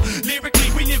to go. Lyrically,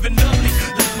 we live in lovely.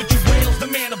 Let's with you rails, the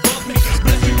man above me.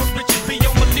 Bless me with riches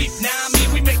beyond belief. Now I mean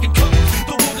we make it come.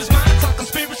 The world is mine, talk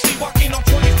spiritually, walking on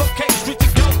 24 K Street to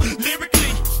go.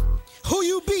 Lyrically. Who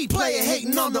you be? Player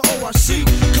hating on the ORC.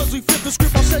 Cause we flip the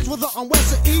script on stage whether on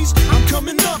West or East. I'm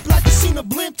coming up like a scene of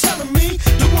blimp telling me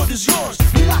the world is yours.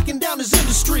 We locking down this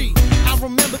industry. I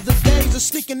remember the days of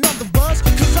sneaking on the bus.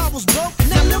 Cause I was broke,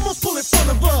 now limos pull in front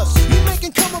of us. We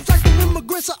making come ups like the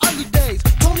immigrants of early days.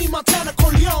 Tony Montana,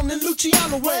 Corleone, and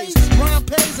Luciano ways. Rhyme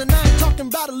pays and I ain't talking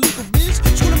about illegal biz.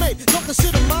 Screw mate, don't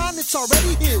consider mine, it's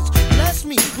already his. Bless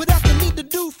me without the need to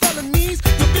do felonies.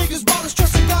 The biggest ballers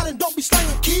trusting God and don't be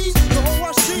slanging keys. The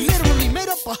ORC literally made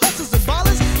up of hustlers and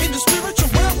ballers. In the spiritual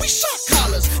realm, we shot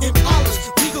collars, impalas,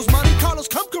 Regals, Monte Carlos,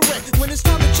 come correct. When it's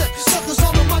time to check, suckers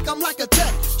on the mic, I'm like a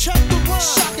tech. Check the rhyme,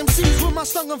 shock MCs with my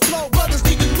stung and flow. Brothers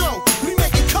need to know, we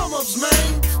making come-ups,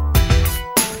 man.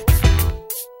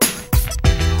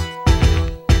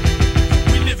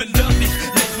 We live in lovely.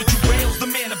 Let's with you rails, the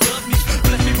man above me.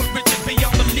 Bless me with riches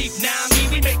beyond belief. Now I mean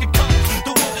we make it come.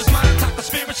 The world is mine, talk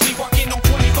spiritually, walking on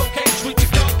 24 K Street to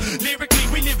go. Lyrically,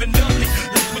 we live in lovely.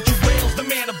 Let's with you rails, the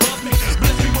man above me.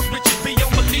 Bless me with riches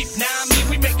beyond belief. Now I mean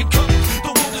we make it come.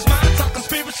 The world is mine, talk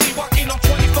spiritually, walking on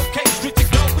 24 K Street to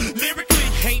go. Lyrically,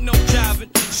 ain't no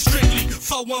jiving. Strictly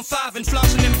 415 and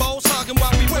flossing and balls hogging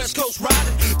while we West Coast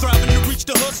riding. Thriving to reach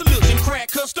the hustlers and crack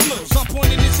customers. I'm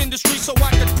pointing this industry so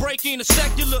I could break into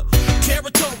secular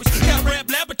territories. Got rap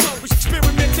laboratories,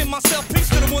 experimenting myself. Peace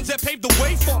to the ones that paved the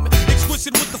way for me.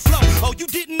 Exquisite with the flow. Oh, you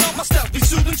didn't know my stuff. Be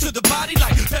soothing to the body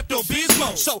like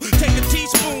Pepto-Bismol. So take a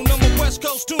teaspoon of my West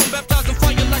Coast tune. Baptizing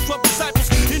fire like 12 disciples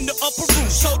in the upper room.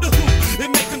 So the who, it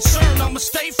may concern, I'ma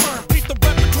stay firm. Beat the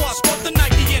repertoire, sport the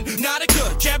Nike in. Not a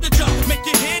good, jab the jaw, make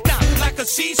your head knock like a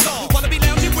seesaw. Wanna be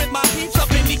lounging with my peeps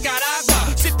up in Nicaragua.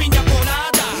 Sipping ya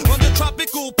colada under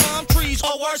tropical palm trees.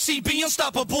 ORC, be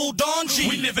unstoppable, Don G.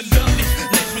 We live in lovely.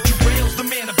 Let's with you rails, the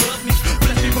man above me.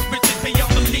 Bless me with riches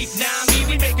beyond belief. Now I mean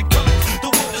we make it come. The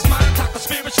world is mine, talk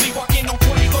spiritually, walking on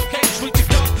 24 K Street to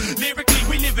go. Lyrically,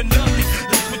 we live in lovely.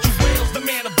 Let's with you rails, the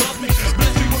man above me.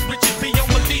 Bless me with riches beyond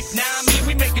belief. Now I mean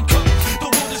we make it come. The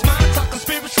world is mine, talk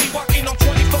spiritually, walking on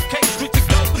 24 K Street to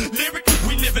go. Lyrically,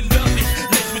 we live in lovely.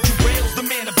 Let's with you rails, the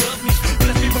man above me.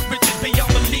 Bless me with riches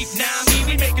beyond belief. Now I mean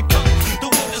we make it come. The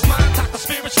world is mine, talk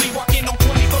spiritually, walking on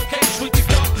 24 K Street to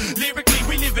go. Lyrically,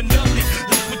 we live in lovely.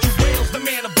 Let's with you rails, the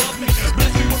man above me.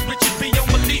 Bless me with riches beyond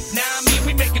belief. Now I mean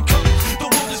we make it come. The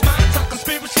world is mine, talk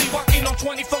spiritually, walking on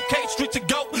 24 K Street to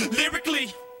go.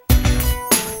 Lyrically.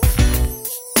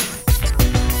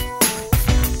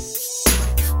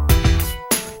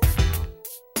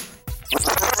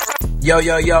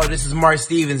 Yo, this is Mark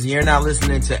Stevens, and you're now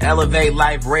listening to Elevate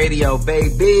Life Radio,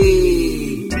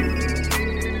 baby.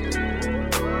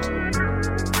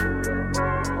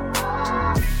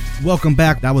 Welcome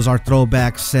back. That was our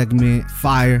throwback segment,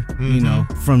 Fire, you know,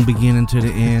 from beginning to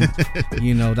the end.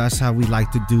 You know, that's how we like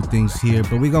to do things here.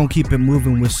 But we're going to keep it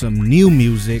moving with some new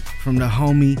music from the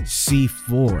homie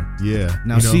C4. Yeah.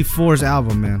 Now, C4's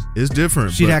album, man. It's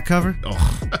different. See that cover?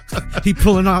 Oh. He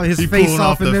pulling off his face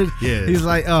off in there. Yeah. He's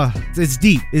like, it's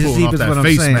deep. It's pulling deep off is that what I'm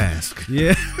face saying. Mask.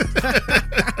 Yeah.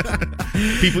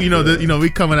 People, we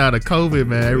coming out of COVID,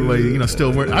 man. Everybody,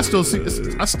 still wearing. I still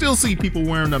see people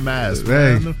wearing the mask.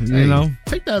 Man. Hey,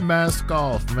 take that mask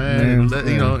off, man.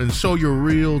 And show your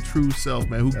real, true self,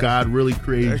 man. Who God really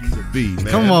created you to be, man.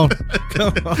 Come on.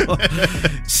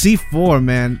 C4,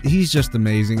 man, he's just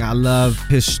amazing. I love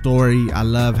his story. I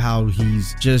love how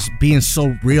he's just being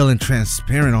so real and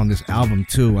transparent on this album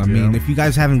too. I mean, if you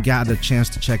guys haven't got a chance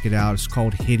to check it out, it's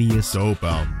called Hideous. Dope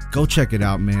album. Go check it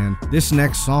out, man. This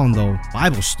next song though,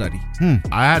 Bible Study.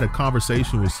 I had a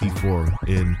conversation with C4,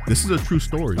 and this is a true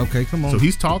story. Okay, come on. So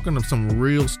he's talking of some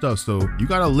real stuff. So you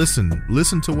gotta listen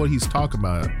to what he's talking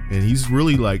about, and he's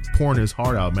really like pouring his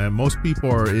heart out, man. Most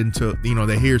people are into,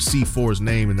 they hear C4's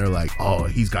name and they're like, oh,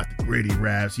 he's got the gritty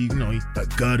raps, he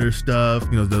the gutter stuff,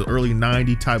 the early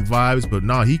 90 type vibes. But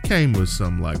no, he came with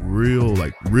some like real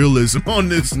like realism on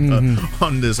this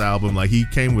on this album. Like he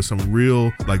came with some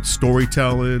real like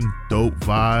storytelling, dope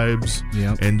vibes,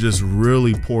 and just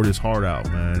really poured his heart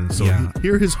out, man. So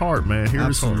hear his heart, man. Hear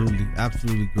his heart.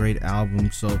 Absolutely great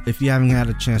album. So if you haven't had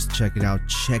a chance to check it out,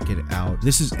 check it out.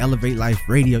 This is Elevate Life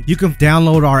Radio. You can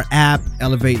download our app,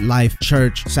 Elevate Life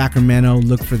Church Sacramento.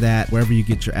 Look for that wherever you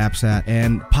get your apps at.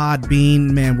 And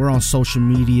Podbean, man, we're on social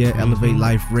media, Elevate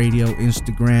Life Radio,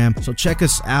 Instagram. So check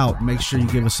us out. Make sure you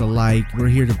give us a like. We're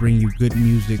here to bring you good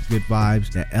music, good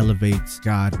vibes that elevates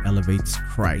God, elevates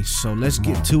Christ. So let's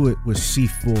get to it with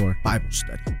C4 Bible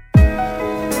Study.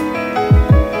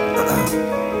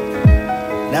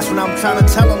 That's what I'm trying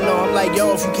to tell them, though. I'm like,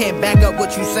 yo, if you can't back up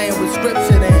what you saying with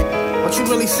scripture, then what you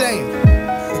really saying?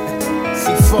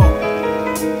 C4.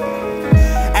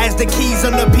 As the keys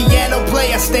on the piano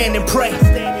play, I stand and pray.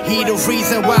 He the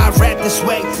reason why I rap this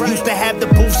way. Used to have the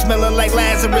booth smelling like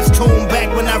Lazarus' tomb.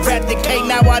 Back when I rapped the K,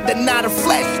 now I deny the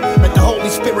flesh. Let the Holy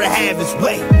Spirit have his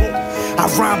way. I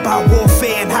rhyme by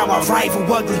warfare and how I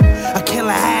rival ugly. A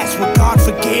killer ass with God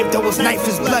forgive, though his knife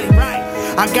is bloody.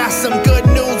 I got some good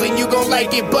news and you gon'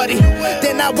 like it, buddy.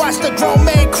 Then I watched a grown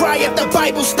man cry at the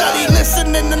Bible study,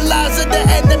 listening to lies of the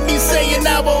enemy saying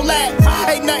I won't laugh.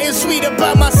 Ain't nothing sweet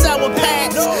about my sour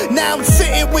patch. Now I'm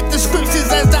sitting with the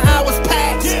scriptures as the hours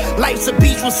pass. Life's a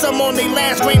beach with some on their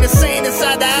last grain of sand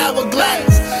inside the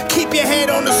hourglass. Keep your head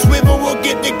on the swivel, we'll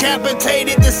get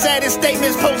decapitated. The saddest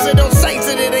statements posted on sites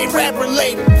that it ain't rap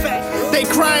related. They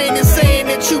crying and saying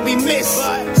that you be missed.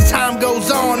 As time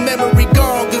goes on, memory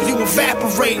gone, cause you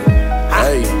evaporate.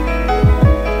 Hey,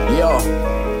 yo.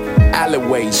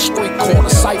 Alleyways, street corner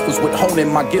ciphers with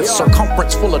honing my gifts.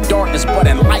 Circumference full of darkness, but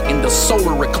enlightened the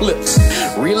solar eclipse.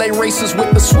 Relay races with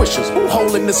the swishers, who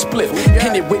holding the split.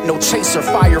 Penny with no chaser,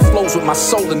 fire flows with my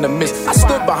soul in the mist. I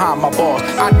stood behind my bars,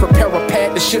 I'd prepare a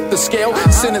pad to shift the scale.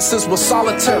 Sentences were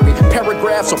solitary,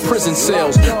 paragraphs or prison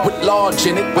cells. With lodge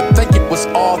in it, would think it was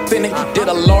authentic. Did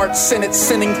a large sentence,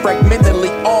 sinning fragmentedly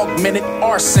augmented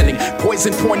arsenic.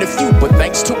 Poison point of view, but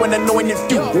thanks to an anointed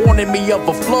few warning me of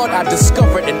a flood, I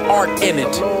discovered an art in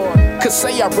it. Could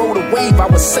say I rode a wave, I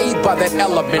was saved by that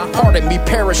element. Pardon me,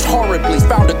 perished horribly,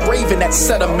 found a grave in that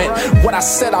sediment. What I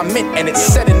said I meant, and it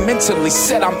said it mentally.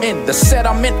 Said I'm in, the set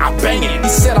I'm in, I bang it. He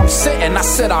said I'm set, and I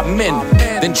said I'm in.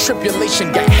 Then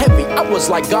tribulation got heavy, I was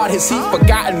like, God, has he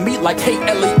forgotten me? Like, hey,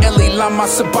 Eli, lama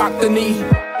sabachthani.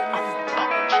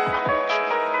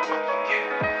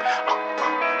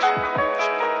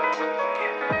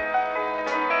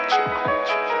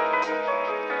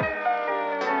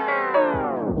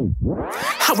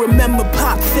 I remember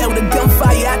Pop fell to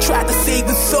gunfire. I tried to save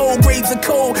the soul. Graves are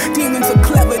cold, demons are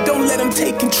clever. Don't let them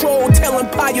take control. Tell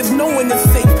empires no one is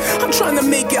safe. I'm trying to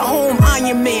make it home.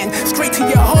 Iron Man, straight to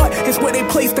your heart is where they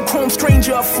place the chrome.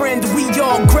 Stranger, a friend. We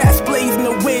all grass blades in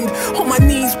the wind. On my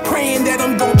knees praying that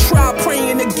I'm gonna try.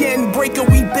 Praying again. Breaker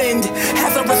we bend.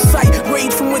 As I recite,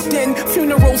 rage from within.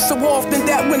 Funerals so often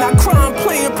that when I cry I'm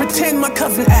playing pretend. My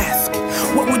cousin asked,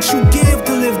 what would you give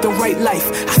to live the right life?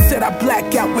 I said I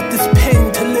black out with this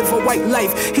pen to live a white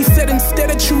life. He said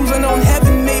instead of choosing on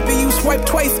heaven, maybe you swipe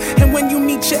twice. And when you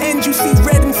meet your end, you see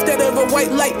red instead of a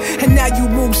white light. And now you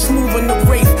move smooth in the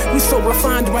race. We so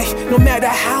refined, right? No matter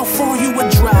how far you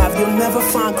would drive, you'll never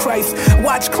find Christ.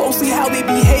 Watch closely how they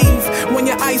behave when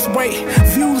your eyes bright.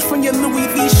 Views from your Louis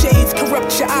V shades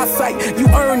corrupt your eyesight. You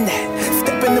earn that.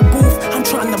 Step in the booth, I'm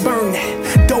trying to burn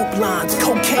that. Dope lines,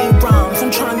 cocaine rhymes,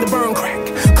 I'm trying to burn crack.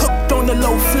 Cooked on the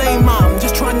low flame, I'm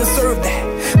just trying to serve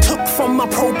that. Took from my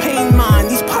propane mine,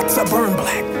 these pots are burn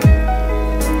black.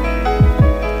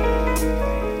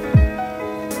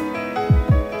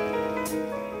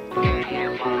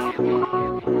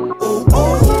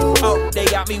 Oh, they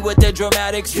got me with the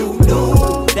dramatics. You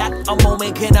know that a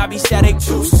moment cannot be static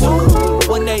too soon.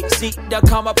 When they see the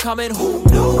come up coming, who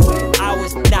knew? I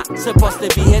was not supposed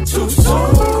to be here too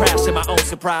soon. Crashing my own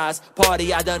surprise.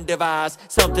 Party I done devised.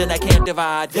 Something I can't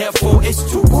divide. Therefore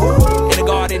it's too cool. In the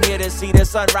garden here to see the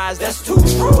sunrise. That's too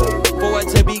true. For it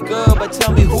to be good, but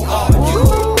tell me who are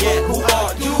you? Yeah, who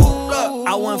are you? Look,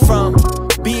 I went from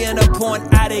being a porn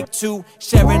addict to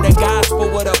sharing the gospel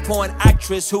with a porn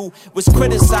actress who was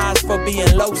criticized for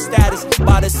being low status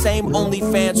by the same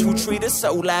OnlyFans who treat us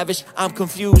so lavish. I'm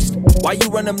confused. Why you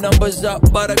run them numbers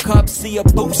up, buttercup? See a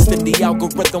boost in the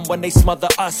algorithm when they smother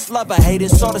us. Love or hate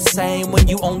is all the same when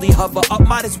you only hover up.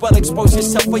 Might as well expose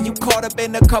yourself when you caught up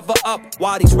in the cover up.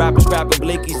 Why these rappers grabbing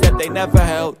blinkies that they never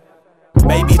held?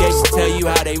 Maybe they should tell you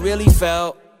how they really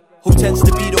felt. Who tends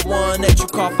to be the one that you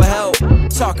call for help?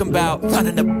 talking about?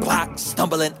 Running the block,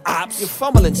 stumbling ops, you're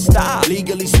fumbling stop.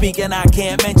 Legally speaking, I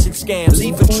can't mention scams.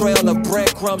 Leave a trail of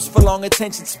breadcrumbs for long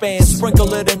attention spans.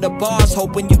 Sprinkle it in the bars,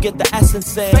 hoping you get the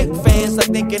essence in. Fake fans are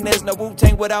thinking there's no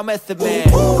Wu-Tang without Method Man.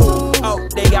 Oh,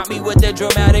 they got me with their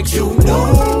dramatics. You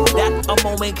know that a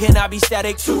moment cannot be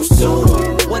static. Too soon.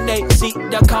 When they see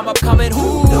the come up coming,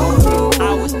 who knew?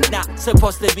 I was not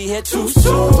supposed to be here too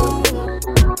soon.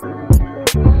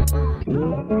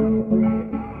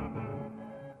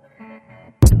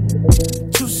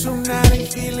 Too soon, how they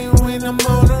feeling when I'm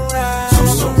on the ride.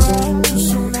 Too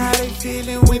soon, how they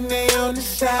feeling when they on the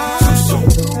side.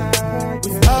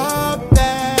 With all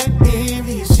that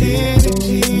envious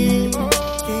energy,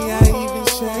 can I even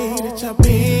say that y'all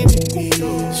been to me?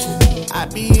 I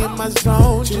be in my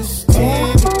zone, just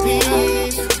tender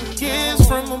peace. Gifts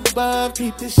from above,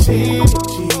 keep the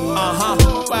synergy.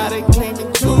 Why they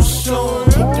claiming too soon?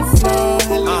 Keep the flow,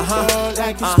 hella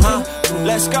like it's too.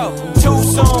 Let's go. Too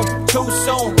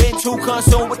soon. Been too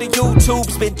consumed with the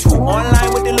YouTubes. Been too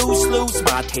online with the loose.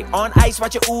 Mate on ice,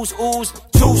 watch your ooze.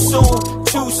 Too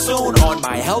soon. On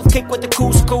my health kick with the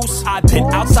couscous. I've been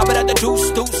outside without the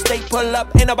deuce. They pull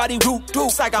up, ain't nobody root.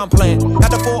 Like I'm playing.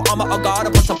 Got the full armor of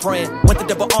God, plus I'm praying. Went the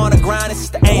devil on the grind, it's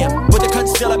the AM. With the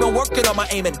conceal, I've been working on my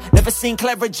aiming. Never seen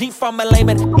clever G from a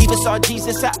layman. Even saw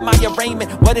Jesus at my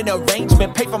arraignment. What an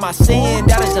arrangement. Pay for my sin,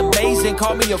 that is amazing.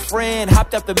 Call me a friend.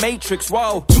 Hopped up the Matrix,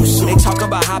 whoa. They talking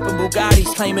about hopping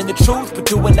Bugattis, claiming the truth, but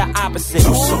doing the opposite.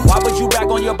 Why would you brag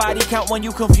on your body count when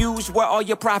you confused where all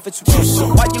your profits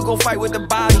were? Why you go fight with the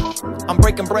body? I'm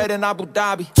breaking bread in Abu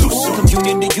Dhabi.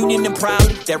 Communion to union and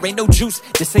proudly. There ain't no juice.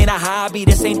 This ain't a hobby.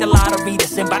 This ain't the lottery.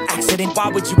 This ain't by accident. Why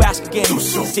would you ask again?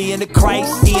 Seeing the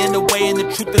Christ, seeing the way and the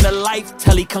truth and the life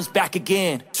till he comes back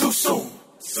again. Too soon.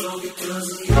 That's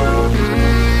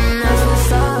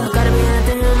what's up. Gotta be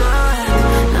nothing in my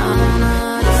heart. No,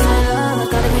 this ain't love.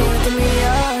 Gotta be nothing in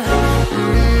my heart.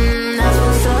 That's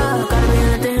what's up. Gotta be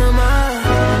nothing in my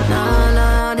heart. No,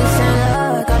 this ain't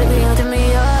love. Gotta be nothing in my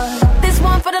heart. This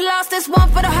one for the lost, this one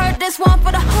for the hurt, this one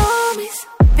for the homies.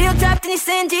 Feel trapped in his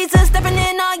sin, Jesus stepping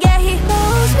in, oh yeah, he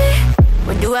knows me.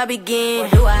 Where do I begin?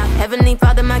 Heavenly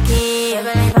Father, my King.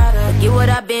 Forget what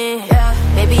I've been.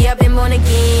 Maybe I've been born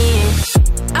again.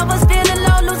 I was feeling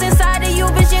low, losing sight of you,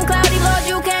 vision cloudy. Lord,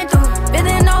 you came through.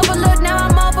 Feeling overlooked, now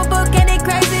I'm overbooked, and it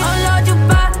crazy. Oh Lord, you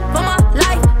fight for my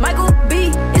life. Michael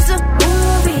B, it's a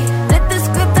movie. Let the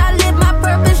script, I live my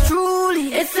purpose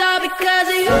truly. It's all because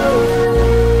of you.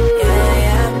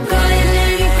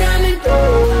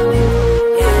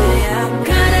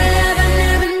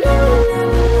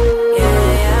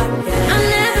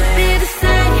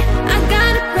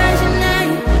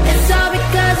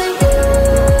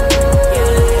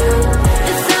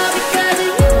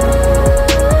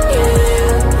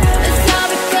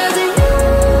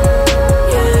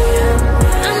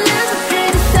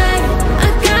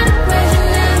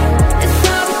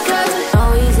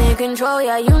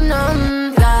 Yeah, you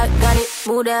know, got it,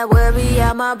 move that worry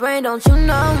out my brain, don't you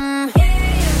know?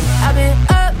 I've been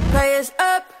up, prayers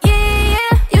up, yeah,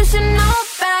 you should know,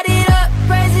 about it up,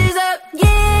 praises up,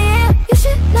 yeah, you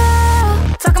should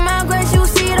know. Talking about grace, you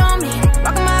see it on me,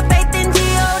 rocking my faith in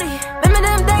G.O.D. Remember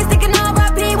them days thinking all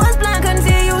right, P was blind, couldn't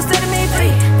see you setting me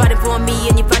free. Fighting for me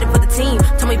and you fighting for the team,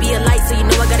 told me be a light so you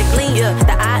know I gotta gleam, yeah,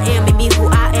 the I am and me who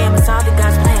I am, it's all the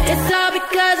God's plan. It's all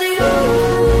because of you.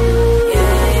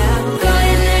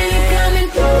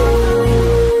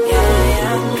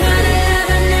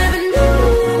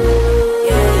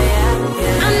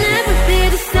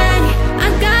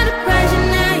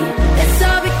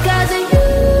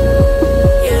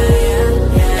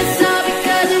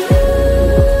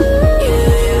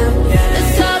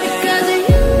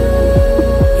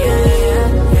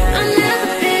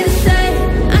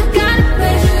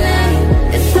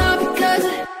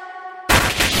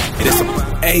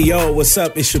 Hey yo, what's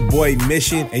up? It's your boy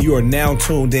Mission, and you are now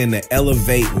tuned in to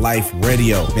Elevate Life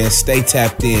Radio. Man, stay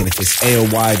tapped in. If it's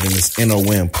AOY, then it's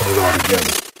NOM. Put it all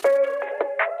together.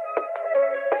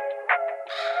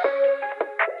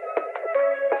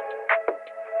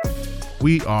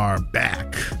 We are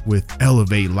back with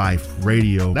Elevate Life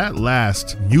Radio. That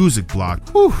last music block,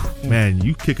 whew, man,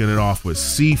 you kicking it off with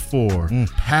C4,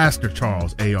 Pastor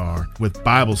Charles AR with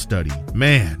Bible Study.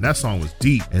 Man, that song was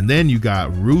deep. And then you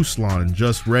got Ruslan and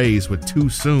Just Raised with Too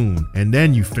Soon. And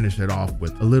then you finish it off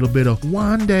with a little bit of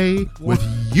One Day with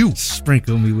You.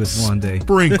 Sprinkle me with One Day.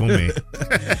 Sprinkle me.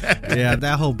 Yeah,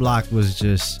 that whole block was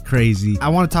just crazy. I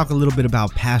want to talk a little bit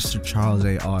about Pastor Charles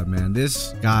A.R., man.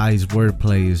 This guy's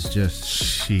wordplay is just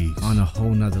on a whole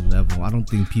nother level. I don't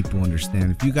think people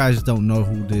understand. If you guys don't know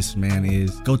who this man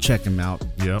is, go check him out.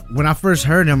 Yep. When I first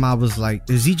heard him, I was like,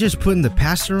 is he just putting the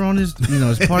pastor on his,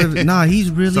 as part of it? Nah,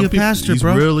 he's really pastor,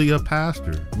 bro. He's really a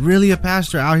pastor. Really a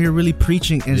pastor out here really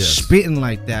preaching and spitting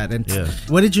like that. And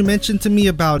what did you mention to me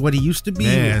about what he used to be?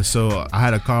 Man, so I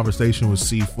had a conversation with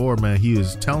C4, man. He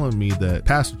was telling me that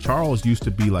Pastor Charles used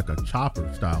to be like a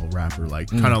chopper style rapper, like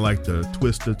kind of like the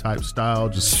Twister type style,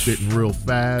 just spitting real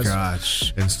fast.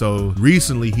 Gosh. And so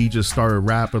recently he just started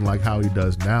rapping like how he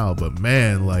does now. But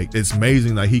man, like it's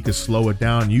amazing that he could slow it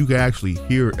down. You can actually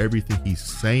hear everything he's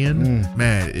saying.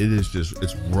 Man, it is just,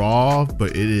 it's raw,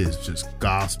 but it is just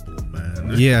gospel,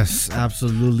 man. Yes,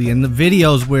 absolutely. And the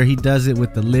videos where he does it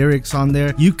with the lyrics on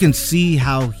there, you can see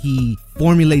how he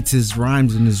formulates his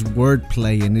rhymes and his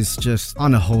wordplay, and it's just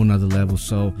on a whole nother level.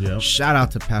 So shout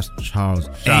out to Pastor Charles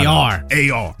A.R.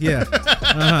 Yeah.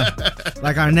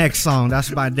 Like our next song, that's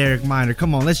by Derek Minor.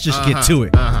 Come on, let's just get to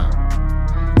it.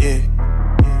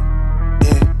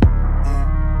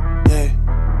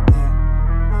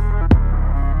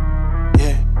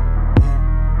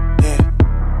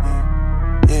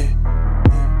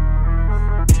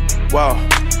 Whoa,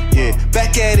 yeah,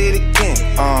 back at it again.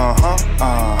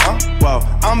 Whoa,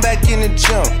 I'm back in the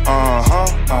gym.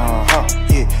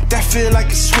 Yeah, that feel like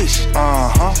a switch.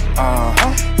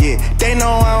 Yeah, they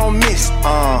know I don't miss.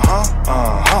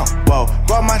 Whoa,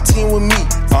 brought my team with me.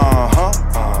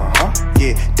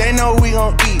 Yeah, they know we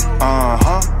gon' eat.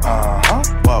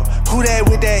 Whoa, who that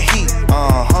with that heat?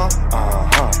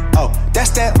 Oh,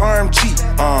 that's that RMG.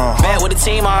 Back with the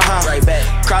team, right back.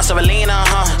 Crossover lean,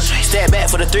 Step back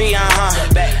for the 3,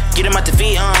 back. Get him out the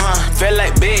feet, Feel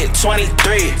like big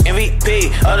 23, MVP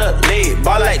of the league.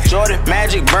 Ball like Jordan,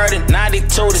 Magic, Bird, 92.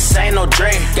 This ain't no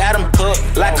dream. Got him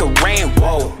cooked like a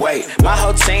rainbow. Wait, my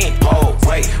whole team. Oh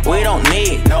wait, we don't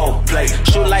need no play.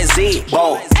 Shoot like Z.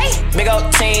 Whoa, big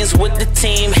old teams with the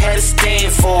team. Had a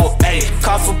stand for. Ayy,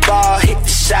 call for ball, hit the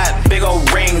shot. Big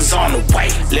old rings on the way.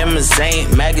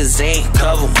 Limousine, magazine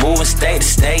cover, moving state to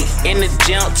state. In the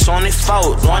gym,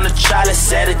 24. Wanna try to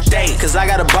set a date, cause I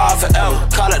got a ball forever.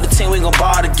 Call up the team, we gon'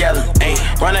 ball together. Ayy,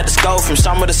 run at the scope from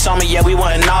summer to summer, yeah, we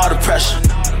wantin' all the pressure.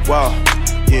 Whoa,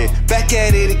 yeah, back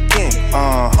at it again.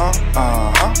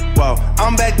 Whoa,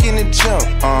 I'm back in the gym.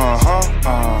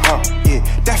 Yeah,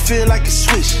 that feel like a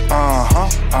switch.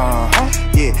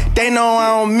 Yeah, they know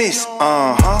I don't miss.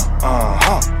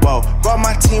 Whoa, brought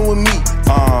my team with me.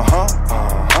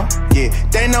 Yeah,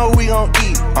 they know we gon'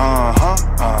 eat.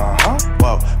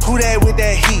 Whoa, who that with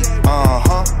that heat?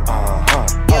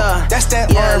 Yeah, that's that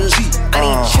RMG. I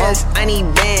need chest, I need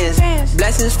bands.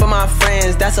 Blessings for my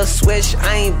friends, that's a switch,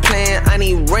 I ain't playing. I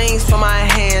need rings for my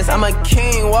hands, I'm a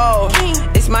king, whoa.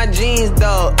 It's my jeans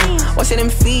though. What's in them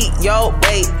feet, yo?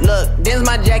 Wait, look, this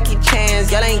my Jackie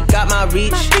Chan's. Y'all ain't got my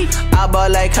reach. I ball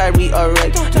like Kyrie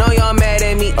already. Know y'all mad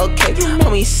at me, okay.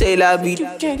 Homie say la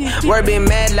vida. Word been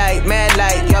mad like.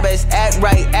 Y'all best act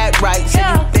right. Said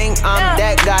you think I'm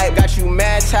that guy. Got you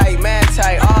mad tight.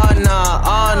 Oh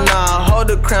nah. Hold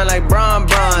the crown like Bron.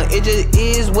 It just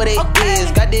is what it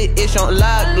is. Got this ish on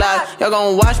lock. Y'all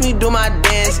gon' watch me do my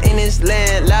dance in this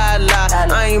land, la.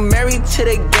 I ain't married to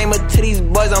the game, but to these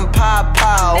boys I'm pow.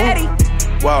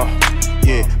 Whoa,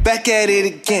 yeah, back at it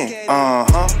again.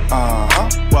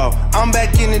 Whoa, I'm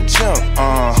back in the gym.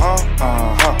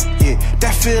 Yeah,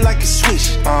 that feel like a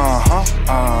switch.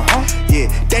 Yeah,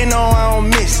 they know I don't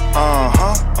miss.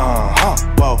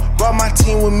 Whoa, brought my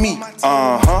team with me.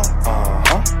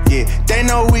 Yeah, they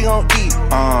know we gon' eat.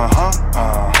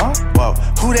 Whoa,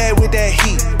 who that with that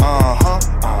heat?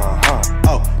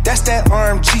 Oh, that's that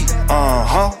RMG.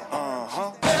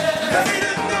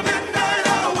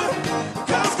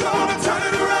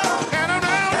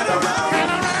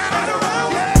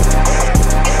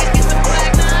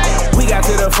 We got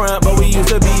to the front, but we used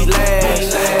to be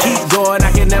last. Keep going,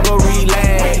 I can never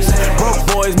relax. Broke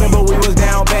boys, remember we was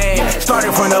down bad.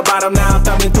 Started from the bottom, now I'm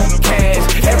thumbing through cash.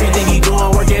 Everything he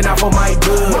doing, working out for my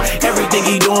good. Everything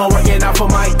he doing, working out for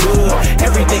my good.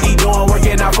 Everything he doing,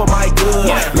 working out for my good.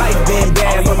 Life been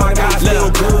bad, but my God still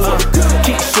good.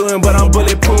 Keep shooting, but I'm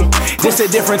bulletproof. This a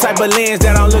different type of lens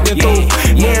that I'm looking through.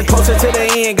 Near closer to the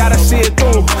end, gotta see it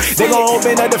through. They gon'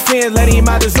 open up the fence, let him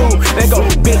out the zoo. They go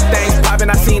big things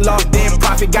popping, I seen lost, then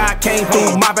profit. God came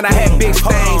through, mopping, I had big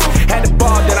stains. Had the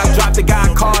ball, then I dropped the guy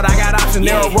called. I got options a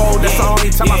narrow road, that's the only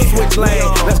time I switch lane.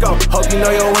 Let's go. Hope you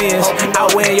know your wins,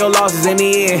 outweighing your losses in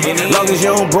the end. Long as you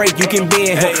don't break, you can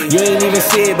bend. You ain't even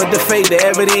see it, but the fake, the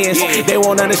evidence. They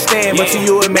won't understand, but to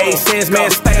you it made sense. Man,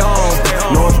 stay home.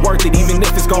 Know it's worth it, even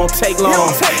if it's gonna take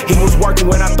long. He was working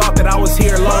when I thought that I was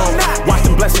here alone. Watch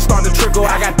the blessings start to trickle.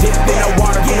 I got dipped in the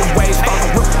water, getting waves start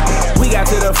to rip. We got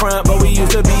to the front, but we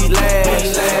used to be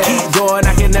last. Keep going,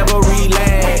 I can never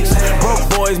relax. Broke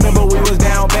boys, remember we was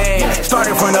down bad.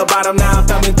 Started from the bottom, now I'm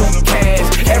thumbing through cash.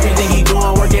 Everything he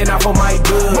doing, working out for my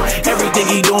good. Everything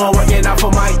he doing, working out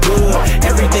for my good.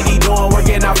 Everything he doing,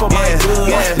 working out for my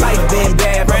good. Life been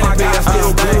bad, but my God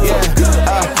still good.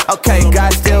 Okay,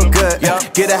 God still good.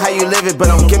 Get it how you live it, but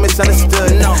don't get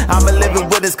misunderstood. I'ma live it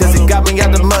with us, cause it got me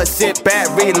out the mud. Sit back,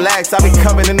 relax, I be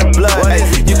covered in the blood. Hey,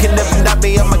 you can never not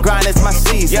be on my grind, it's my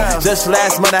season. Just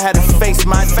last month I had to face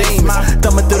my demons.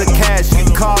 Thumbing through the cash, you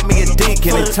called me a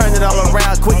deacon. And turned it all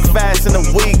around quick, fast in a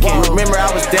weekend. Remember I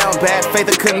was down bad,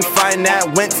 faith I couldn't find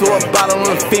that. Went to a bottle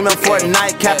on a female for a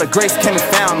nightcap, but grace came and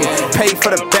found me. Paid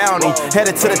for the bounty,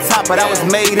 headed to the top, but I was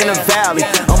made in a valley.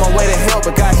 On my way to hell,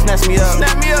 but God snatched me up.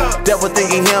 Devil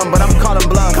thinking him, but I'm calling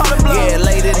bluff. Yeah,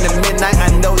 late in the midnight, I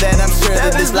know that I'm sure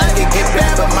that this life can get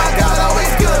bad, but my God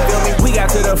always good. Feel me? We got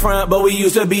to the front, but we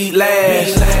used to be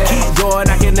last. Keep going,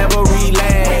 I can never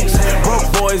relax. Broke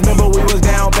boys, remember we was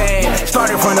down bad.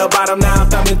 Started from the bottom, now I'm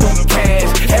thumbing through cash.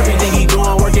 Everything he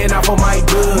doing, working out for my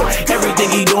good. Everything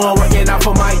he doing, working out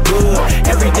for my good.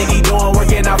 Everything he doing,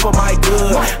 working out for my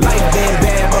good. Life been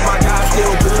bad, but my God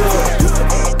still good.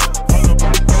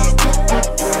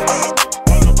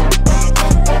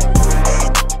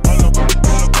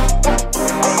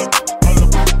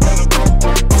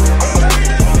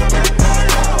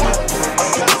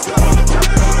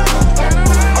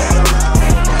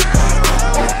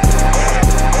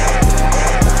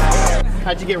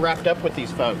 How'd you get wrapped up with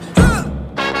these folks?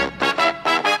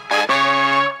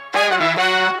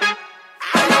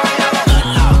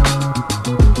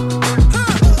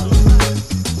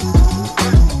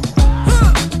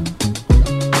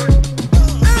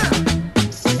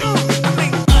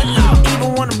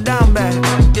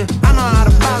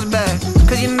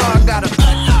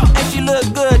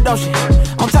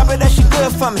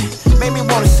 For me, made me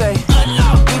wanna say,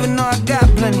 even though I got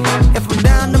plenty, if I'm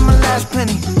down to my last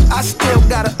penny, I still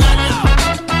gotta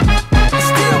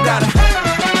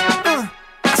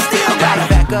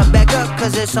back up,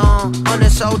 cause it's on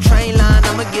this old train line,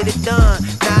 I'ma get it done.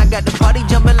 Now I got the party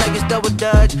jumping like it's double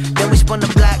dutch. Then we spun the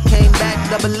block, came back,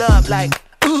 double up like,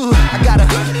 ooh, I got a,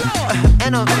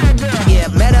 and a, yeah,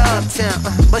 met her uptown,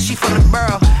 but she from the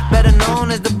borough, better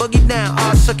known as the boogie down.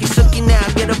 All sucky now,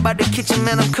 get up out the kitchen,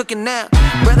 man, I'm cooking now.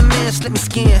 Brother man, slip me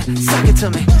skin, suck it to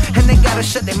me, and they gotta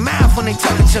shut their mouth when they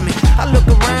talking to me. I look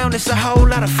around, it's a whole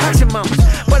lot of flashing mamas,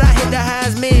 but I hit the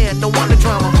highs, man, don't want the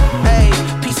drama. Hey,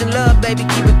 peace and love, baby,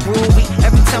 keep it groovy.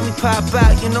 Every time we pop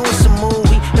out, you know it's a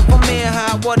movie. If I'm in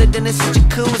hot water, then it's a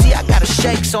jacuzzi. I gotta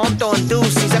shake, so I'm throwing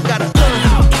deuces. I gotta,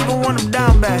 even when I'm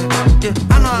down bad, yeah,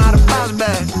 I know how to bounce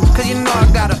back, cause you know I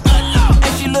gotta,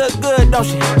 and she look good, don't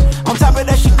she? On top of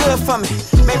that, she good for me,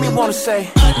 made me wanna say,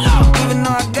 even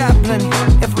though I got plenty,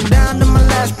 if I'm down to my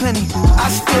last penny, I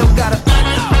still gotta,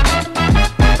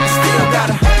 still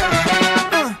gotta,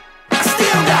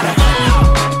 still gotta.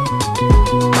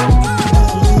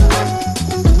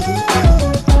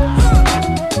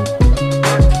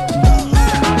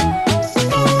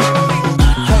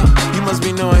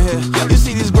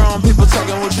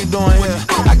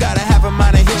 I gotta have a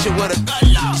mind to hit you with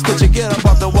a stitch you, get up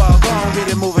off the wall, go on, get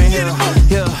it moving here.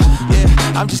 Yeah,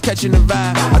 I'm just catching the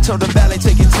vibe. I told the ballet,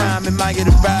 take your time, it might get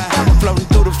a ride. I'm floating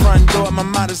through the front door, my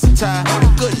mind is tied.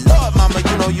 And good Lord, mama,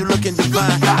 you know you looking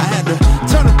divine. I had to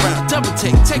turn around, double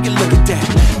take a look at that.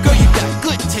 Girl, you got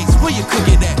good taste, where you cook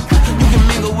it at? You can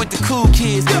mingle with the cool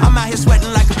kids. I'm out here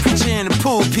sweating like a preacher in a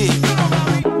pulpit.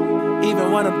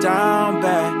 Even when I'm down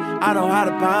bad, I know how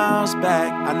to bounce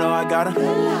back. I know I got her,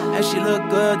 and she look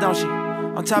good, don't she?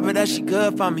 On top of that, she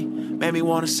good for me, made me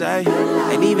wanna say.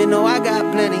 And even though I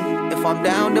got plenty, if I'm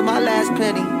down to my last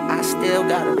penny, I still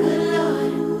got her.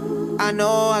 I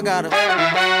know I got her. I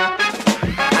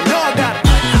know I got her.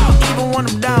 Even when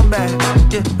I'm down bad,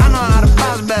 yeah, I know how to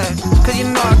bounce back, cause you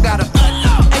know I got her.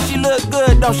 And she look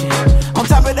good, don't she? On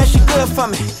top of that, she good for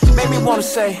me, made me wanna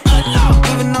say.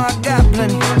 Even though I got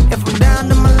plenty, if I'm down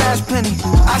to my last penny,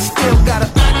 I still gotta,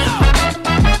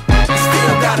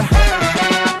 still gotta,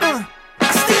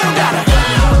 still gotta.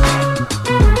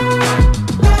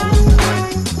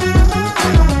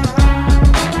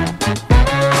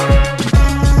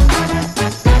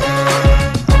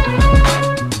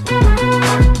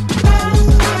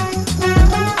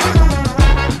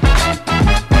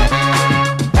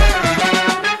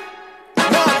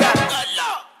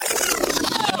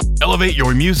 Elevate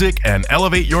your music and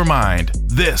elevate your mind.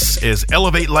 This is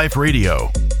Elevate Life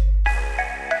Radio.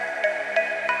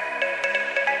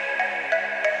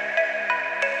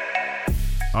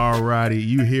 Alrighty,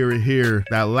 you hear it here.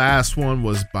 That last one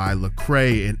was by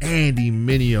Lecrae and Andy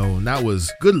Mineo, and that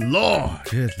was Good Lord.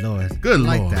 Good Lord. Good I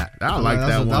Lord. like that. I like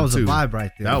that one too. That was a vibe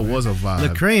right there. That man. was a vibe.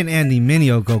 Lecrae and Andy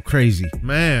Mineo go crazy.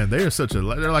 Man, they're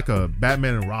like a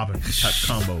Batman and Robin type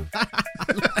combo.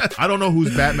 I don't know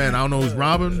who's Batman, I don't know who's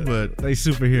Robin, but they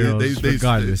superheroes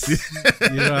regardless. You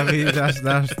know what I mean?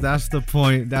 That's the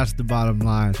point. That's the bottom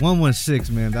line.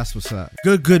 116, man, that's what's up.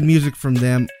 Good music from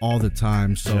them all the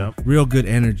time. So real good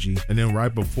energy. And then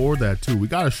right before that too, we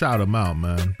gotta shout them out,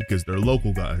 man, because they're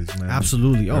local guys, man.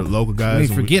 Absolutely. They're local guys. We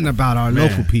ain't forgetting about our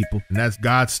local people. And that's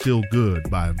God's Still Good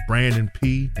by Brandon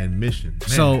P. and Mission. Man.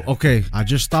 So, okay, I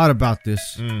just thought about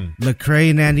this.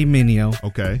 Lecrae and Andy Mineo.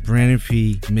 Okay. Brandon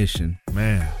P. Mission.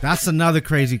 Man. That's another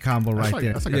crazy combo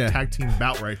there. That's like a tag team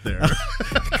bout right there.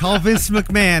 Call Vince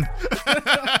McMahon.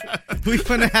 We're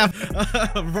gonna have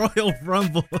a Royal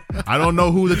Rumble. I don't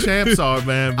know who the champs are,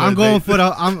 man. But I'm going for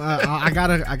the. I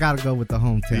gotta go with the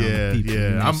hometown people.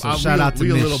 Yeah. You know? So shout out to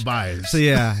we Mitch. a little biased. So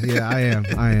yeah, I am.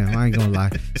 I ain't gonna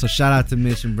lie. So shout out to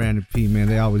Mitch and Brandon P. Man,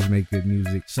 they always make good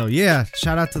music. So yeah,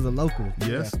 shout out to the local.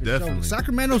 Yes, definitely.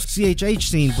 Sacramento CHH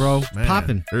scene, bro,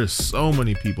 popping. There's so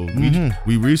many people.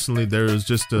 We recently there was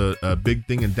just a big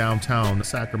thing in downtown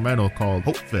Sacramento called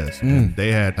Hope Fest. And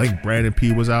they had, I think Brandon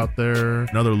P. was out there.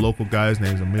 Another local guy's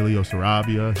name's Emilio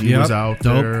Sarabia. He was out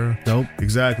there. Dope.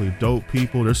 Exactly. Dope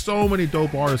people. There's so many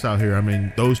dope artists out here. I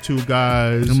mean, those two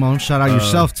guys. Come on, shout out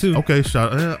yourself too. Okay,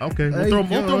 okay. We'll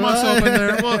throw myself in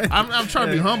there. Well, I'm trying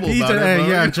to be humble about it.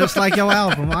 Yeah, just like your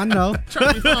album. I know.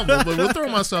 Trying to be humble, but we'll throw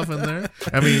myself in there.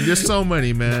 I mean, there's so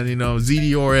many, man. You know,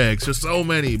 ZDRX. There's so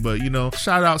many, but you know,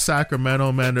 shout out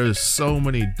Sacramento, man. There's so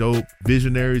many dope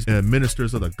visionaries and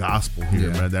ministers of the gospel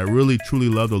here, man, that really truly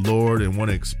love the Lord and want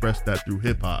to express that through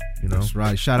hip hop. You know, that's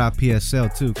right. Shout out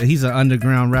PSL too. He's an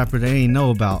underground rapper they ain't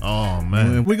know about. Oh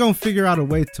man, we're gonna figure out a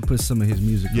way to put some of his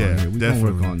music on here. We're gonna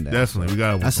work on that. Definitely, we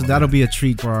gotta. That'll be a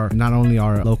treat for not only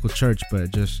our local church,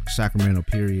 but just Sacramento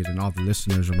period and all the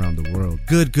listeners around the world.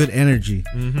 Good energy.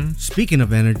 Speaking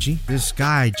of energy, this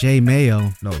guy Joe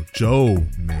Mayo.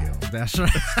 That's right.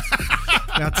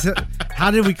 How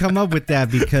did we come up with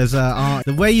that? Because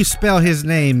the way you spell his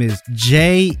name is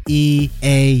Jeaux.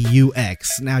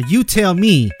 Now you tell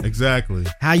me exactly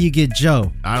how you get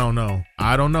Joe. I don't know.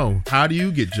 How do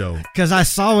you get Joe? Because I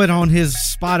saw it on his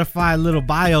Spotify little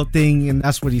bio thing, and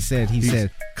that's what he said. He said,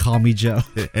 "Call me Joe,"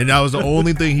 and that was the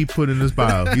only thing he put in his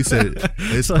bio. He said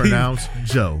it's pronounced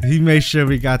Joe. He made sure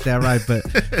we got that right. But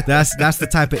that's the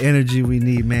type of energy we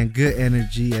need, man. Good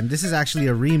energy, and this is actually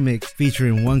a remix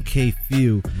featuring 1K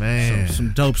Few. Man,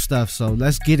 some dope stuff. So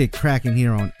let's get it cracking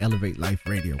here on Elevate Life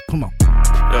Radio. Come on.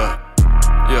 Yeah.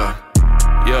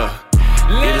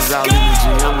 It is all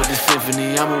energy, I'm with the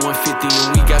symphony, I'm a 150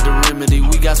 and we got the remedy,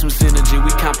 we got some synergy,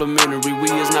 we complimentary,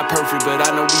 we is not perfect but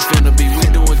I know we finna be, we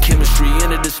doing chemistry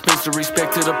in a dispensary,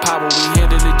 respect to the power, we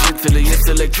handle it gently, it's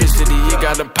electricity, it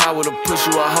got the power to push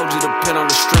you, I hold you, depend on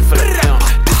the strength of the count.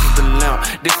 The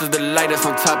lamp. This is the light that's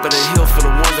on top of the hill for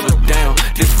the ones that were down.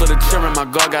 This for the children, my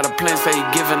God got a plan, say he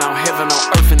giving out heaven on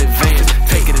earth in advance.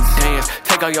 Take it and dance,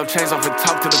 take all your chains off and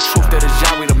talk to the truth that is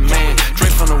Yahweh the man.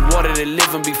 Drink from the water that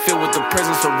live and be filled with the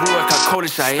presence of Ruach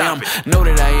HaKodesh I am. Know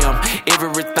that I am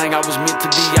everything I was meant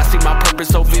to be. I see my purpose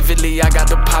so vividly, I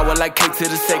got the power like K to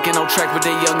the second on track with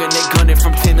they young and they gunning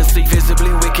from Tennessee.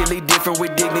 Visibly, wickedly different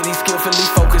with dignity, skillfully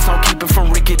focused on keeping from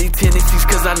rickety tendencies.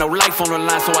 Cause I know life on the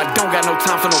line, so I don't got no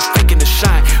time for no faking the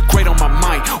shine. Great on my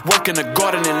mind, work in the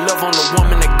garden and love on the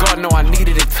woman that God know I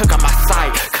needed and took on my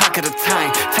side. Conquer the time,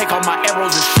 take all my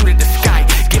arrows and shoot at the sky.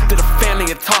 Gifted a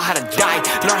family and taught how to die.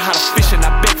 Learn how to fish and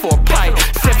I beg for a bite.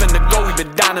 7 to go, we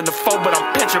been down in the 4, but I'm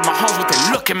picturing my homes with a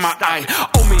look in my eye.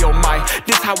 Oh me, oh my,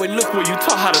 this how it look when you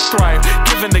taught how to thrive.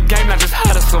 Giving the game, not just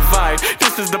how to survive.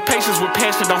 This is the patience with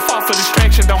passion, don't fall for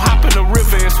distraction. Don't hop in the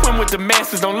river and swim with the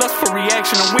masses. Don't lust for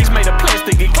reaction, I'm weeds made of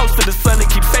plastic. Get close to the sun and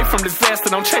keep safe from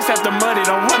disaster. Don't chase after money,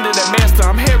 don't run to that master.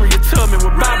 I'm Harriet Tubman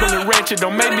with Bible and ratchet.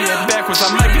 Don't make me head backwards, I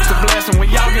might get to blasting.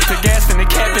 When y'all get to gassing and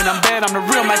capping, I'm bad, I'm the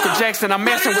real Michael Jackson. I'm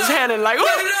messing with headed like, ooh.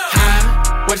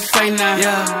 Huh? What you say now?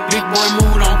 Yeah. Big boy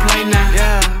mood, don't play now.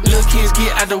 Yeah. Little kids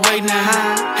get out the way now.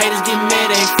 Haters get mad,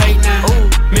 they ain't fake now. Ooh.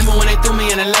 Remember when they threw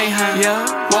me in the lay, huh? Yeah.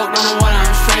 Walked on the water,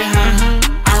 I'm straight,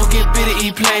 huh? I don't get big bit to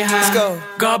eat, play high. Let's go.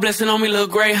 God blessing on me, little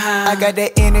Greyhound. I got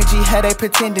that energy, how they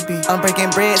pretend to be. I'm breaking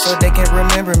bread so they can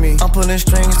remember me. I'm pulling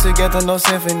strings together, no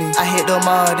symphony. I hit them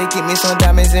all, they get me some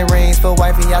diamonds and rings. For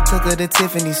wifey, I took her to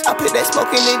Tiffany's. I put that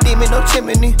smoke in the demon, no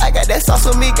chimney. I got that sauce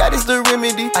on me, God is the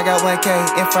remedy. I got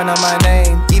 1K in front of my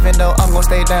name, even though I'm gon'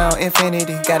 stay down,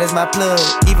 infinity. God is my plug,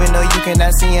 even though you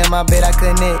cannot see him, I bet I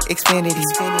connect, Xfinity.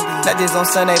 Not just on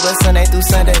Sunday, but Sunday through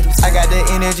Sunday. I got the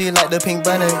energy like the pink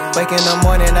bunny. Wake in the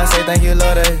morning, I say thank you,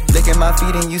 Lord. Look at my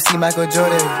feet and you see Michael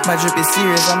Jordan. My drip is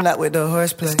serious, I'm not with the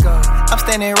horseplay. I'm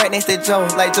standing right next to Joe,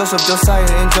 like Joseph, Josiah,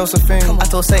 and Josephine. I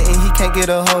told Satan he can't get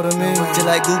a hold of me. Just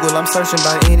like Google, I'm searching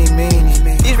by any means.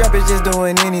 These rappers just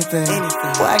doing anything.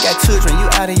 Boy, I got children, you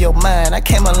out of your mind. I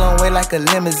came a long way like a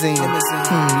limousine.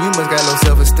 You must got low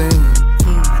self-esteem.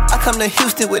 I come to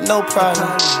Houston with no problem.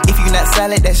 If you not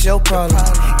solid, that's your problem.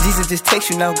 Jesus just text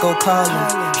you, now go call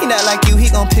him. He not like you, he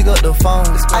gon' pick up the phone.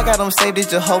 I got him saved as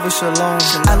Jehovah Shalom.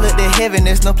 I looked at heaven,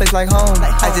 there's no place like home.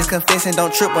 I just confess and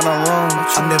don't trip when I'm wrong.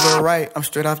 I'm never right, I'm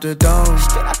straight off the dome.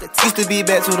 Used to be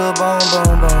back to the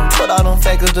bone. Put all them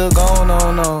fakers to gone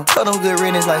on. Told them good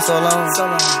riddance like so long.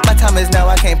 My time is now,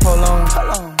 I can't prolong.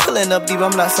 Pulling up deep,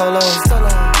 I'm not solo.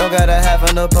 Don't gotta have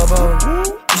enough popo.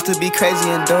 Used to be crazy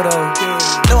and dodo.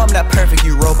 No, I'm not perfect,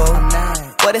 you robo.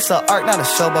 But it's an art, not a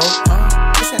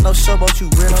showboat. This ain't no showboat, you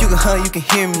real. If you can hunt, you can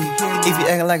hear me. If you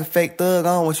acting like a fake thug,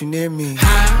 I don't want you near me.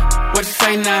 What you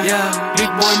say now? Yeah. Big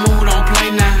boy move, don't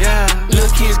play now. Yeah.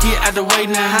 Little kids get out the way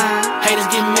now. Haters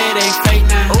get mad, they fake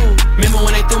now. Remember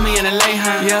when they threw me in the lay,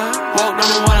 Yeah. Walked on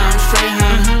the water, I'm straight,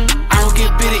 I don't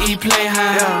get bitter, eat, play,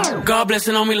 Yeah. God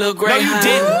blessing on me, little Greyhound. No, you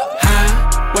didn't.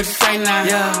 What you say now?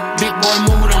 Yeah. Big boy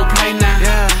move, don't play now.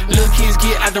 Yeah. Little kids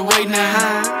get out the way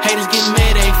now. Haters get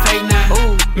mad, they fake now.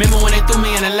 Remember when they threw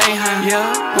me in the lay,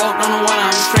 Yeah. Walked on the water,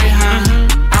 I'm straight,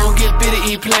 I don't get bitter,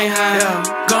 eat, play, Yeah.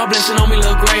 God blessing on me,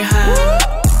 little Greyhound.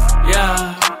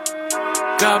 Yeah.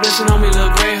 God blessing on me, little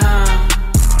Greyhound.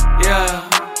 Yeah.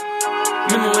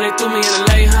 Remember when they threw me in the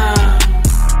lay,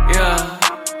 Yeah.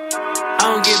 I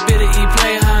don't get bitter, eat,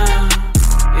 play,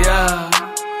 Yeah.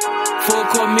 Full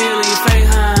court meal, you fake,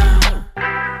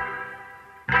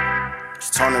 It's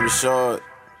Tony Rashard,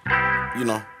 you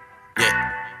know, yeah.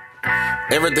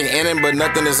 Everything ending, but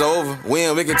nothing is over. We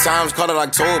in wicked times, call it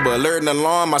October. Alert and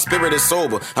alarm, my spirit is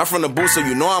sober. I'm from the booth, so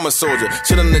you know I'm a soldier.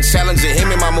 Chillin' the challenge and hit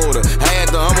me my motor. I had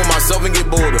to humble myself and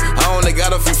get bolder. I only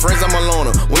got a few friends, I'm a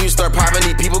loner. When you start popping,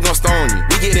 these people gon' stone you.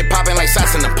 We get it popping like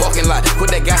shots in the parking lot.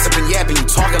 Quit that gossip and yapping, you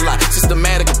talk a lot.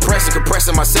 Systematic oppression,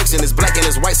 compressing my section. It's black and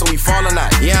it's white, so we falling out.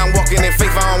 Yeah, I'm walking in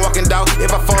faith, I don't walking doubt.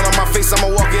 If I fall on my face,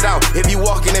 I'ma walk it out. If you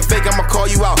walking in fake, I'ma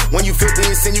call you out. When you 50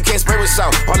 and sin, you can't spray with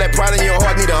shout. All that pride in your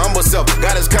heart need a humble self.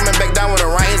 God is coming back down with a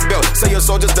Ryan's belt. Say your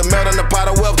soldiers to melt in the pot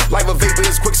of wealth. Life a vapor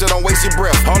is quick, so don't waste your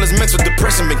breath. All this mental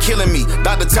depression been killing me.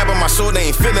 Doctor tapping my shoulder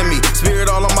ain't feeling me.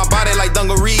 Spirit all on my body like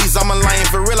dungarees. I'm a lion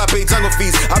for real, I pay jungle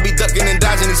fees. I be ducking and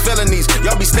dodging these felonies.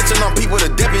 Y'all be snitching on people,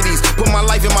 the deputies. Put my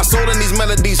life and my soul in these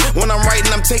melodies. When I'm writing,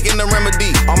 I'm taking the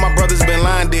remedy. All my brothers been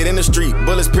lying dead in the street.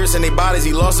 Bullets piercing their bodies, he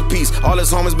lost a piece. All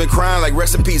his homies been crying like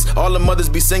rest in peace. All the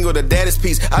mothers be single, the dad is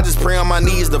peace. I just pray on my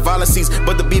knees, the violence cease.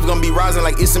 But the beef gonna be rising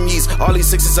like it's some yeast. All these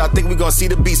sixes, I think we gonna see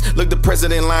the beast. Look, the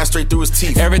president lying straight through his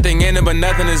teeth. Everything ended, but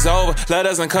nothing is over. Let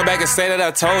us come back and say that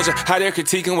I told you. How they're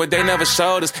critiquing what they never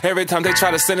showed us. Every time they try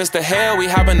to send us to hell, we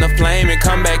hop in the flame and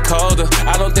come back colder.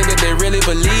 I don't think that they really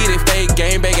believe they fake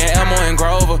game banging Elmo and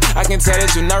Grover. I can tell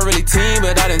that you're not really team,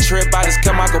 but I didn't trip, I just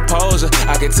kept my composure.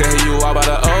 I can tell you all about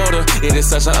the odor. It is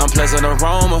such an unpleasant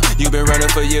aroma. You've been running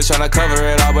for years trying to cover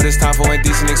it all, but it's time for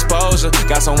indecent exposure.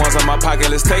 Got some ones on my pocket,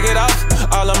 let's take it off.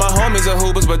 All of my homies are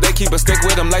hoopers, but they keep a stick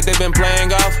with them like they've been playing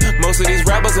golf. Most of these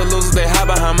rappers are losers, they hide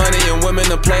behind money and women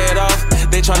to play it off.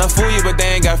 They tryna fool you, but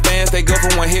they ain't got fans. They go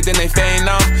for one hit, then they fade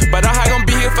off. But I gon'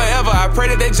 be here forever. I pray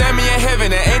that they jam me in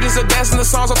heaven. And angels are dancing the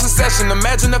songs of succession.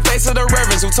 Imagine the face of the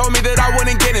reverends who told me that I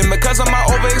wouldn't get in because of my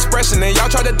overexpression. And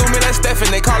y'all try to do me like Stephen.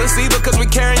 They call us evil because we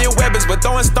carrying your weapons, but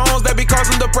throwing stones that be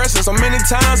causing depression. So many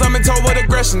times I've been told with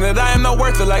aggression that I am not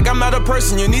worth it. Like I'm not a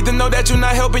person. You need to know that you're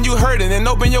not helping, you hurting. And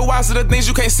open your eyes to the things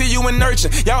you can't see, you in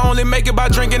nurturing. Y'all only make it by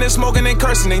drinking and smoking and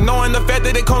cursing, ignoring the fact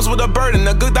that it comes with a burden.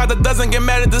 A good doctor doesn't get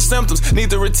mad at the symptoms. Need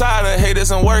to retire, the hate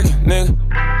isn't working, nigga.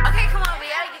 Okay, come on, we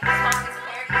gotta get this song.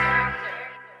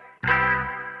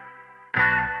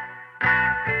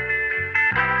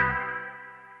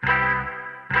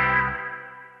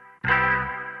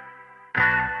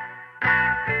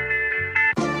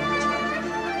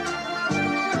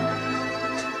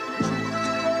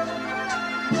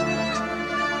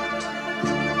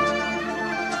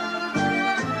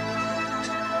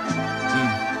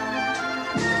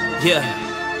 Yeah,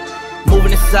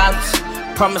 moving in silence.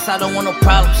 Promise I don't want no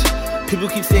problems. People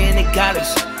keep saying they got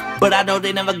us, but I know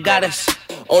they never got us.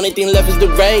 Only thing left is the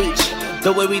rage.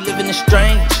 The way we living is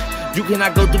strange. You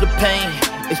cannot go through the pain.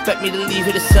 Expect me to leave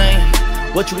here the same.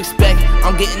 What you expect?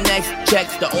 I'm getting next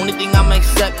checks. The only thing I'ma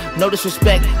accept, no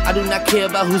disrespect. I do not care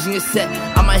about who's in your set.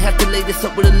 I might have to lay this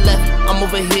up with a left. I'm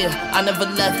over here, I never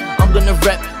left. I'm gonna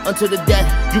rep until the death.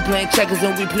 You playing checkers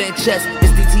and we playing chess.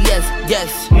 It's DTS,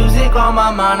 yes. Music on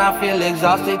my mind, I feel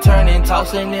exhausted. Turning,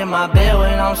 tossing in my bed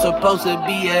when I'm supposed to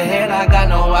be ahead. I got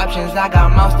no options, I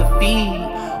got mouths to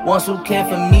feed. Ones who care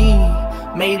for me,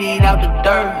 made it out the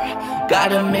dirt.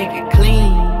 Gotta make it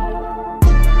clean.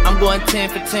 I'm going 10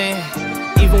 for 10.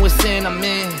 Even with sin I'm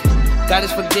in, God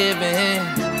is forgiving.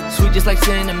 Sweet just like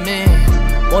cinnamon,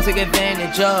 won't take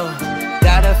advantage of.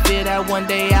 Gotta fear that one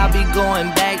day I'll be going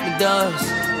back to dust.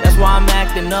 That's why I'm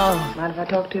acting up. Mind if I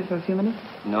talk to you for a few minutes?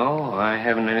 No, I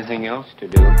haven't anything else to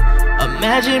do.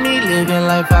 Imagine me living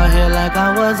life out here like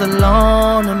I was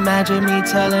alone. Imagine me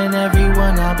telling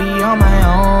everyone I'll be on my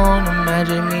own.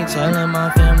 Imagine me telling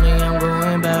my family I'm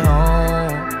going back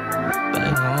home.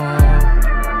 Back home.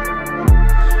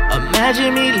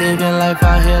 Imagine me living life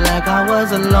out here like I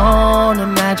was alone.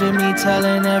 Imagine me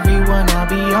telling everyone I'll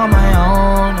be on my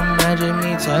own. Imagine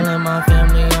me telling my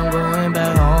family I'm going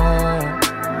back home.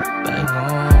 Back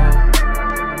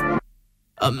home.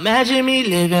 Imagine me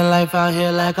living life out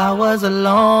here like I was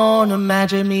alone.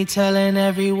 Imagine me telling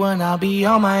everyone I'll be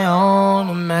on my own.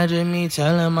 Imagine me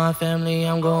telling my family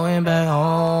I'm going back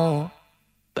home.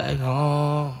 Back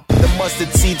home. The mustard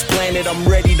seeds planted, I'm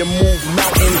ready to move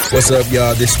mountains. What's up,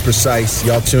 y'all? This is Precise.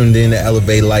 Y'all tuned in to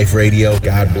Elevate Life Radio.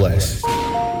 God bless.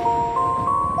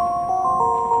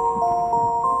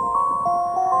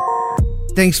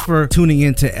 Thanks for tuning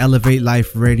in to Elevate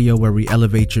Life Radio, where we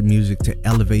elevate your music to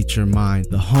elevate your mind.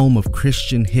 The home of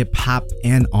Christian hip hop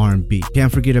and R&B.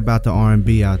 Can't forget about the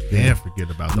R&B out there. Can't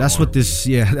forget about that's the what this.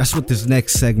 Yeah, that's what this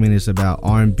next segment is about.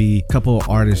 R&B. Couple of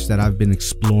artists that I've been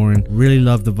exploring. Really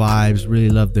love the vibes. Really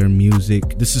love their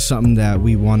music. This is something that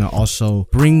we want to also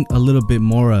bring a little bit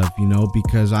more of, you know,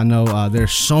 because I know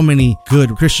there's so many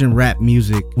good Christian rap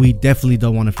music. We definitely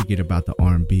don't want to forget about the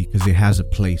R&B because it has a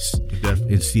place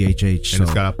in T.H. And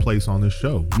it's got a place on this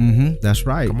show. That's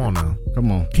right. Come on now.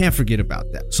 Come on. Can't forget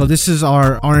about that. So this is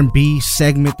our R&B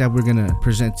segment that we're going to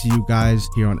present to you guys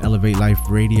here on Elevate Life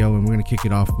Radio. And we're going to kick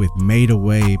it off with Made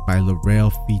Away by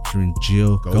Lorel featuring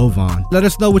Jill Govan. Let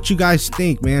us know what you guys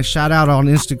think, man. Shout out on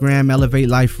Instagram, Elevate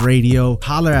Life Radio.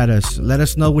 Holler at us. Let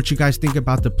us know what you guys think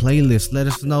about the playlist. Let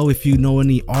us know if you know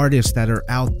any artists that are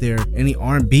out there, any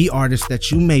R&B artists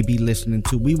that you may be listening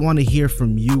to. We want to hear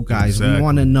from you guys. Exactly. We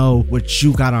want to know what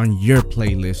you got on your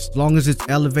playlist. As long as it's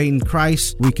elevating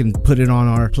Christ, we can put it on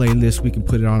our playlist. We can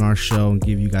put it on our show and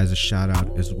give you guys a shout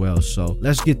out as well. So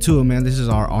let's get to it, man. This is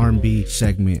our R&B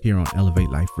segment here on Elevate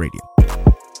Life Radio.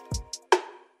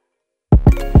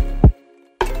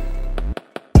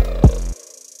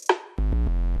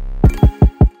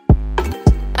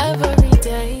 Every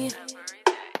day,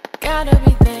 gotta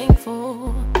be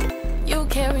thankful. You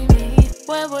carry me.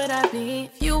 Where would I be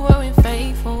if you weren't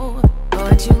faithful?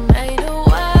 Lord, you made a way.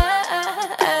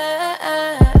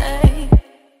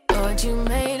 Lord, you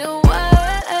made a way.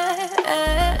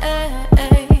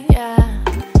 Yeah,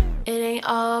 it ain't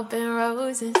all been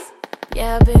roses.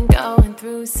 Yeah, I've been going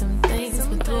through some things,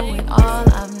 but through it all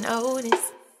I've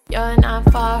noticed you're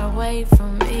not far away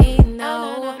from me,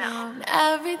 no. And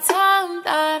every time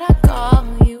that I call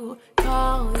you,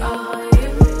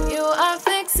 you are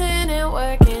fixing and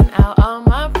working out all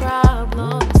my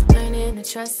problems. Learning to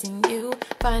trust in you,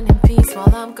 finding peace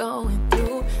while I'm going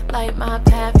through. Light my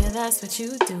path, yeah, that's what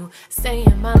you do. Stay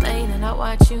in my lane and I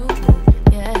watch you move,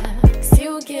 yeah. 'Cause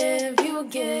you give, a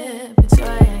joy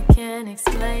I can't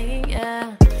explain,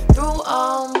 yeah. Through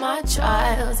all my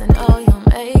trials, and oh, you'll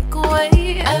make a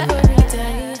way every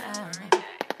day.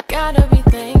 Gotta be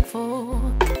thankful.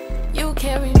 You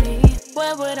carry me.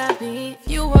 Where would I be if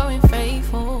you weren't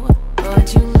faithful?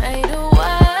 Lord, you made a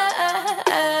way.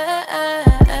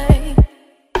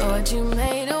 Lord, you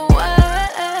made a way.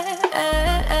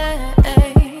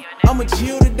 I'ma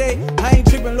chill today. I ain't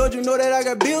tripping, Lord, you know that I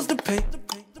got bills to pay.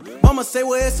 Mama say,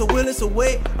 well, it's a will, it's a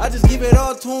way. I just give it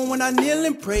all to him when I kneel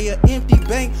and pray. An empty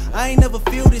bank, I ain't never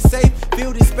feel this safe,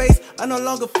 feel this space. I no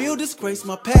longer feel disgrace.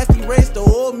 My past erased, the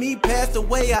old me passed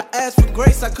away. I asked for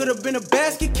grace, I could have been a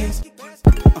basket case.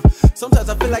 Sometimes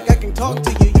I feel like I can talk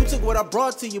to you. You took what I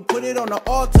brought to you, put it on the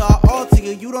altar, I alter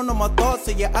you. You don't know my thoughts,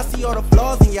 so yeah, I see all the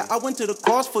flaws in you. I went to the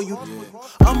cross for you.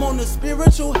 I'm on the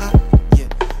spiritual high, yeah.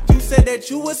 You said that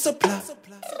you would supply.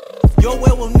 Your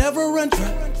well will never run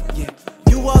dry, yeah.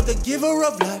 You are the giver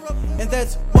of life, and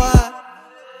that's why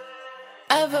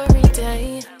every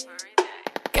day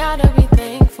Gotta be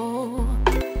thankful.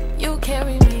 You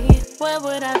carry me. Where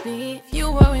would I be if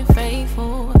you weren't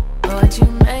faithful? Lord, you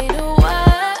made a way.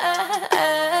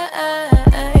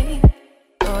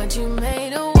 Lord, you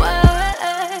made a way.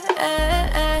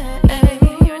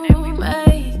 You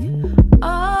make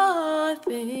all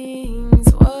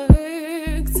things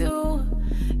work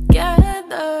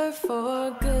together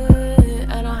for good.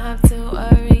 I don't have to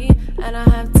worry. I don't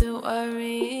have to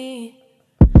worry.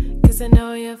 'Cause I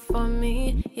know you're for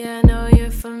me. Yeah, I know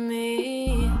you're for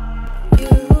me.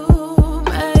 You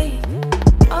make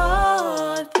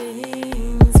all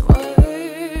things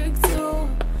work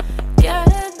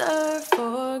together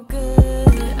for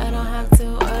good. I don't have to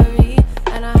worry. I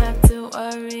don't have to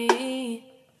worry.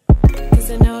 'Cause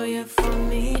I know you're for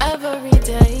me. Every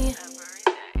day,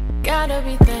 gotta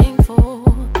be thankful.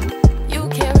 You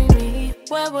carry me.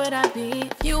 Where would I be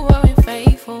if you weren't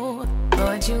faithful?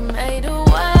 Lord, you made a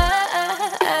way.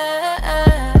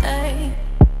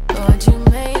 Lord, you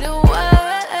made a way.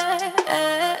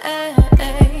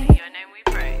 Your name we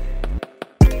pray.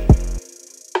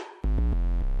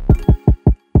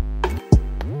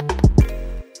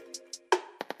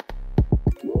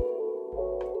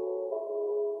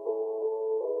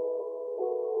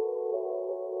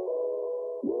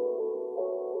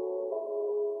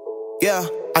 Yeah,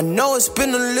 I know it's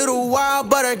been a little while,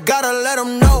 but I gotta let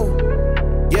them know.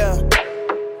 Yeah,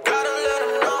 gotta let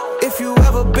them know. If you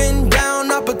ever been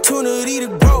down, opportunity to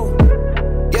grow.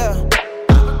 Yeah,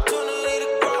 opportunity to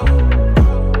grow.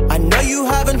 I know you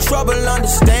having trouble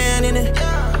understanding it.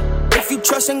 If you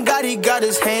trust in God, He got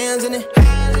His hands in it.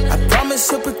 I promise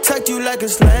He'll protect you like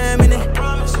His lamb in it.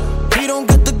 He don't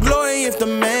get the glory if the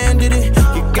man did it.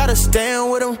 You gotta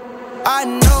stand with Him. I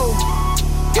know.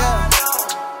 Yeah.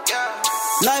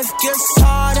 Life gets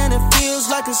hard and it feels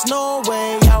like it's no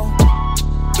way out.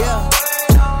 Yeah,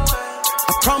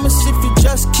 I promise if you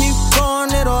just keep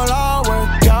going, it'll all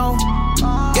work out.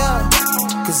 Yeah,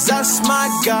 'cause that's my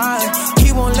God.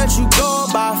 He won't let you go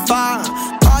by fire.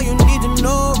 All you need to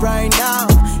know right now,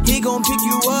 He gon' pick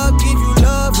you up, give you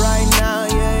love right now.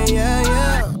 Yeah, yeah,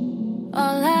 yeah.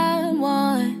 All I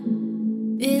want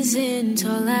isn't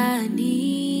all I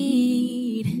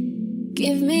need.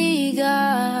 Give me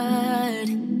God,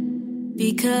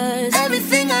 because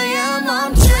everything I am,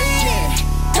 I'm trading.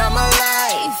 Got my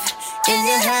life in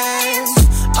your hands,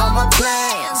 all my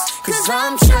plans, 'cause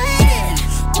I'm trading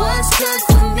what's good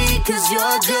for me, 'cause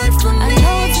you're good for me. I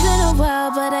know it's been a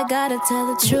while, but I gotta tell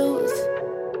the truth.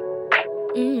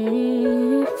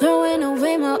 Throwing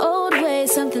away my old ways,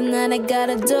 something that I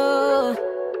gotta do.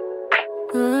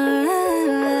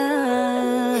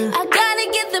 I gotta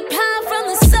get the power from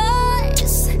the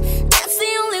source. That's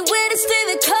the only way to stay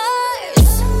the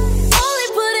course. Only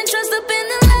putting trust up in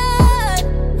the Lord.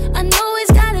 I know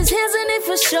He's got His hands in it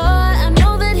for sure. I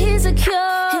know that He's a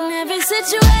cure. In every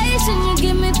situation you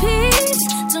give me peace.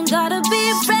 Don't gotta be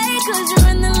afraid 'cause you're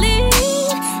in the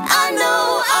lead. I know,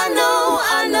 I know,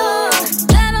 I know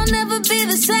that I'll never be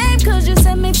the same 'cause you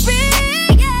set me free.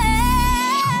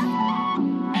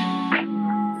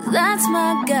 That's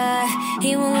my God. He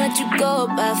won't let you go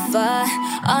by far.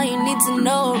 All you need to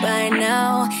know right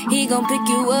now, He gon' pick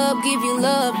you up, give you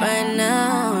love right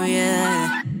now,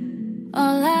 yeah.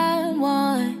 All I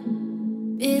want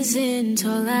isn't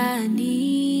all I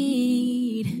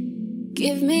need.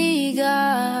 Give me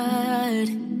God,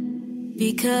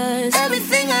 because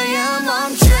everything I am,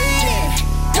 I'm trading.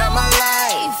 Got my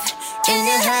life in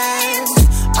your hands,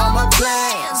 all my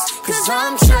plans, 'cause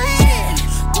I'm trading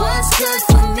what's good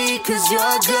for me, 'cause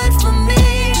you're good for me.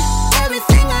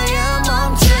 Everything I am,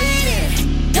 I'm trading.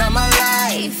 Got my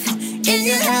life in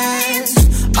your hands,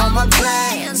 all my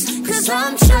plans, 'cause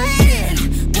I'm trading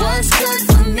what's good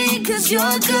for me, 'cause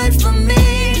you're good for me.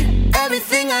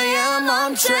 Everything I am,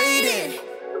 I'm trading.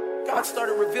 God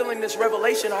started revealing this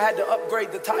revelation. I had to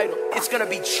upgrade the title. It's gonna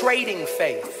be Trading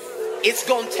Faith. It's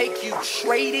gonna take you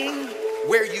trading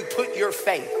where you put your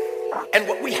faith. And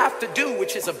what we have to do,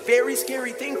 which is a very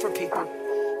scary thing for people,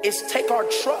 is take our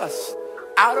trust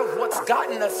out of what's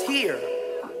gotten us here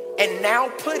and now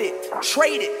put it,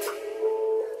 trade it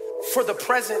for the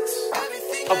presence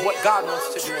of what God wants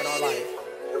to do in our life.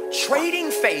 Trading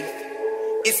faith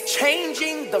is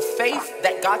changing the faith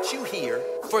that got you here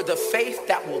for the faith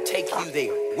that will take you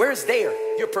there. Where's there?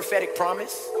 Your prophetic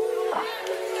promise.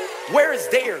 Where is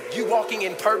there? You walking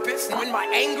in purpose. When my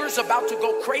anger's about to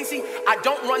go crazy, I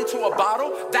don't run to a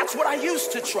bottle. That's what I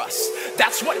used to trust.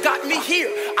 That's what got me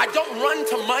here. I don't run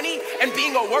to money and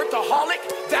being a workaholic.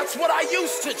 That's what I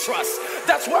used to trust.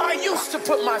 That's where I used to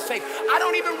put my faith. I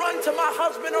don't even run to my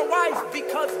husband or wife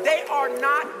because they are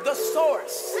not the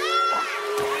source.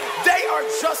 They are are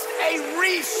just a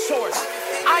resource.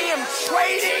 I am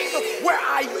trading where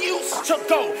I used to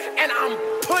go, and I'm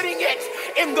putting it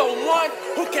in the one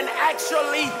who can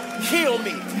actually heal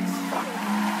me.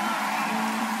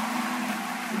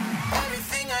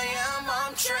 Everything I am,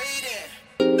 I'm trading.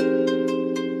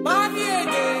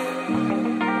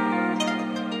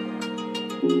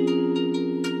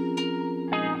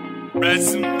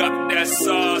 Ransom got that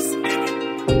sauce in it.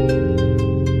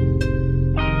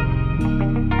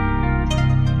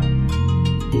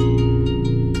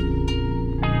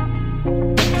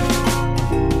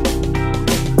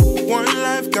 One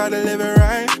life, gotta live it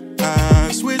right.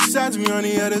 Switch sides, we on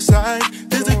the other side.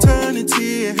 There's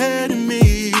eternity ahead of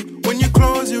me. When you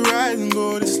close your eyes and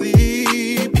go to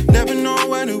sleep, never know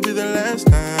when it'll be the last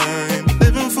time.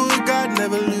 Living for God,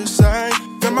 never lose sight.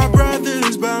 Got my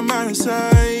brothers by my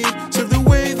side. Serve the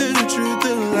way, the truth,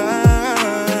 the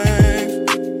life.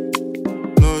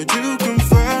 Lord, you come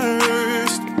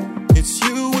first. It's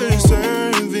you we're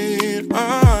serving.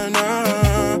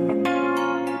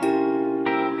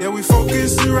 Yeah, we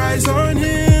focus and rise on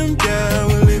Him. Yeah,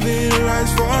 we're living our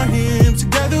lives for Him.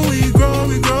 Together we grow,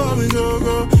 we grow, we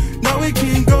grow. Now we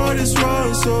can't go this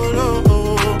road solo.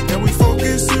 Yeah, we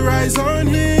focus and rise on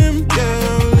Him.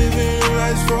 Yeah, we're living our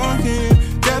lives for Him.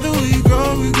 Together we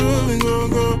grow, we grow, we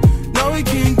grow. Now we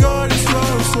can't go this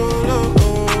road solo.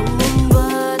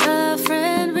 What a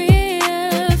friend we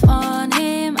have, on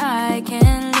Him I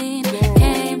can lean.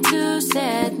 Came to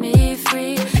set me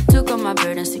free, took all my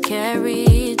burdens to carry.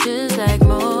 Just like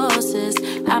Moses,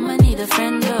 I'ma need a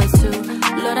friend or two.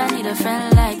 Lord, I need a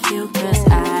friend like you, 'cause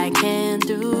I can't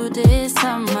do this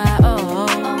on my own.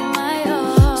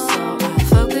 So I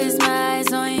focus my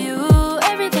eyes on you.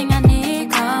 Everything I need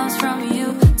comes from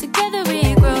you. Together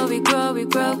we grow, we grow, we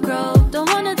grow, grow. Don't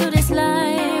wanna do this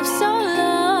life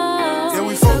solo. Yeah,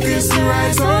 we focus and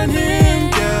rise on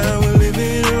Him. Yeah, we're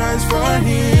living our lives for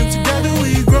Him. Together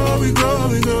we grow, we grow,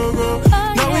 we grow.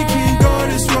 Now we can't go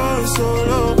this road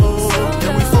solo.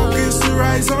 Yeah, we focus and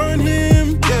rise on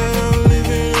Him. Yeah, we're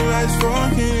living our lives for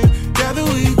Him. Together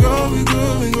we grow, we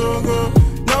grow, we grow.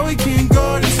 Now we can't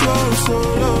go this road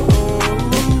solo.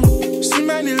 See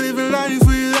many living life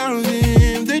without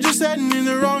Him. They just heading in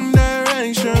the wrong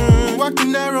direction.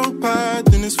 Walking narrow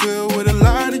path and it's filled with a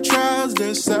lot of trials.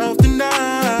 There's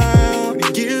self-denial.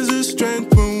 He gives us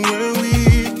strength when we're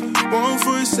weak. Won't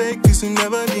forsake us and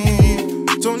never leave.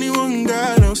 There's only one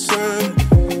God I'll serve.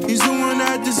 He's the one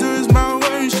that deserves my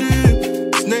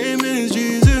worship. His name is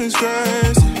Jesus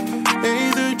Christ.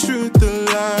 Ain't the truth, the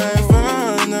life,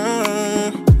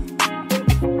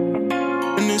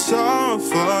 and it's all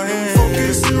for Him.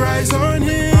 Focus and rise on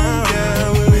Him.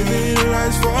 Yeah, we're living our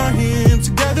lives for Him.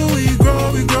 Together we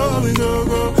grow, we grow, we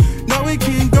grow. Now we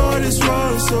can't go this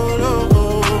road solo.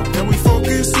 Yeah, we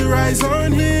focus and rise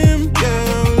on Him.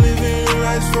 Yeah, we're living our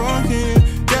lives for Him.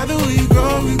 Together we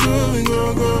grow, we grow, we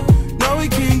grow. Now we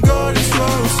can't go this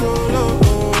road solo.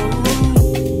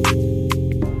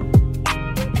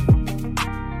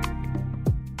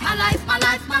 My life, my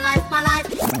life, my life, my life.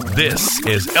 This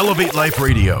is Elevate Life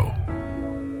Radio.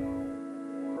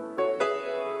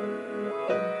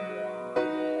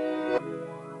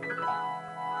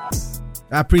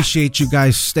 I appreciate you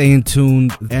guys staying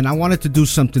tuned, and I wanted to do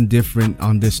something different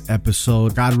on this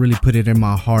episode. God really put it in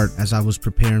my heart as I was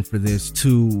preparing for this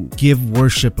to give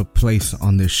worship a place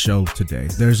on this show today.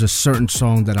 There's a certain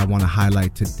song that I want to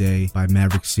highlight today by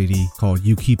Maverick City called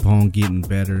You Keep On Getting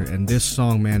Better, and this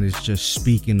song, man, is just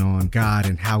speaking on God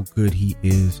and how good He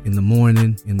is in the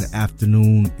morning, in the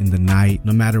afternoon, in the night.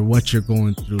 No matter what you're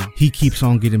going through, He keeps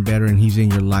on getting better, and He's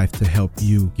in your life to help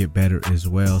you get better as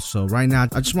well. So right now,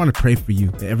 I just want to pray for you.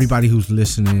 Everybody who's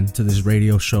listening to this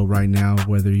radio show right now,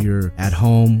 whether you're at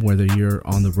home, whether you're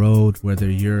on the road, whether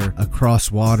you're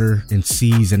across water and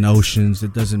seas and oceans,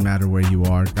 it doesn't matter where you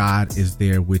are. God is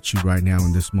there with you right now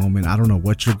in this moment. I don't know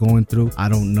what you're going through. I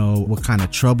don't know what kind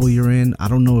of trouble you're in. I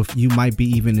don't know if you might be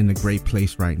even in a great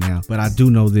place right now, but I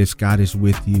do know this: God is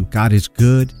with you. God is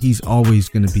good. He's always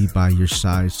going to be by your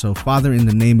side. So Father, in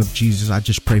the name of Jesus, I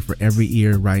just pray for every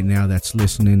ear right now that's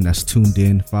listening, that's tuned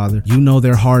in. Father, you know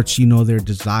their hearts, you know their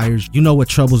desires, you know what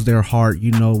troubles their heart,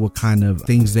 you know what kind of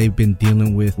things they've been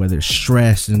dealing with, whether it's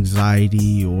stress,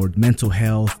 anxiety, or mental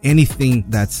health, anything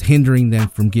that's hindering them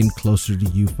from getting closer to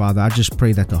you. Father, I just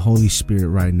pray that the Holy Spirit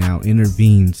right now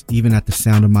intervenes, even at the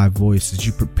sound of my voice, as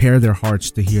you prepare their hearts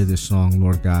to hear this song,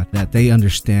 Lord God, that they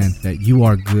understand that you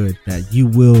are good, that you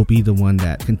will be the one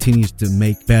that continues to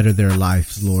make better their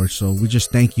lives, Lord. So we just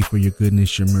thank you for your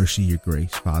goodness, your mercy, your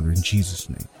grace, Father, in Jesus'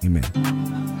 name, amen.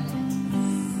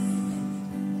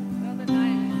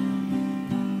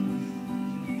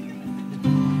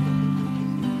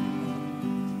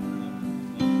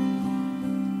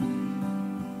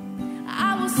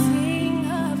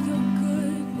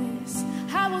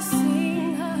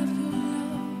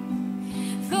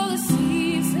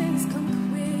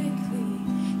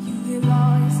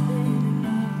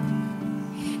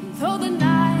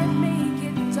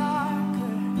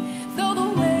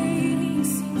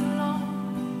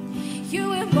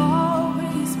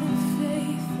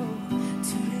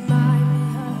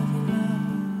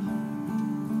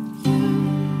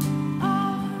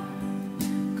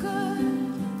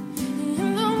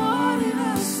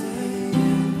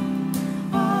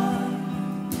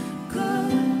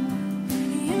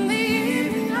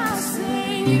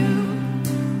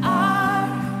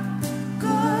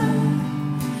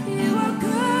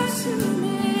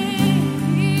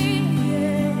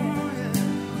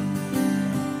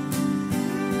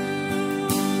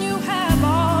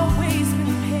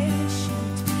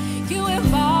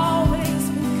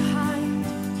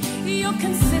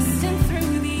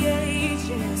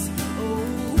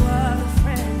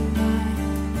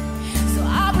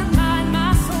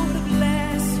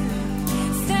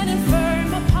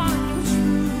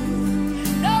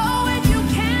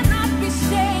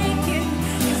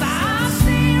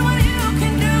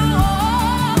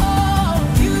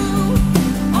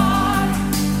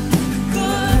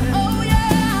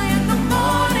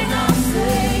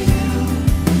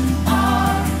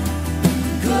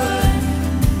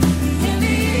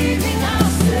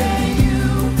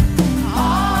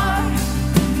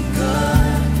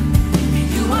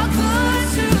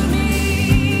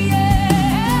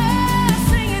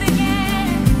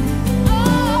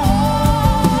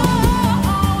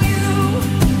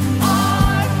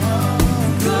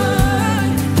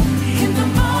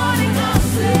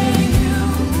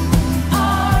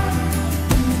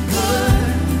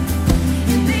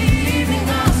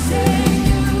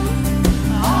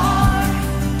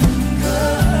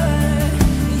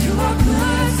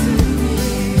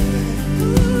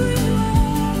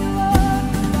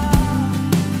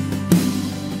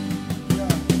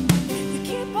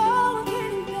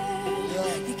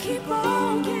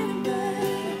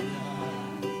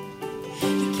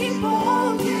 keep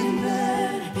on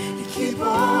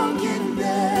getting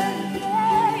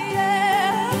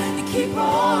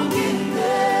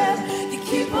better.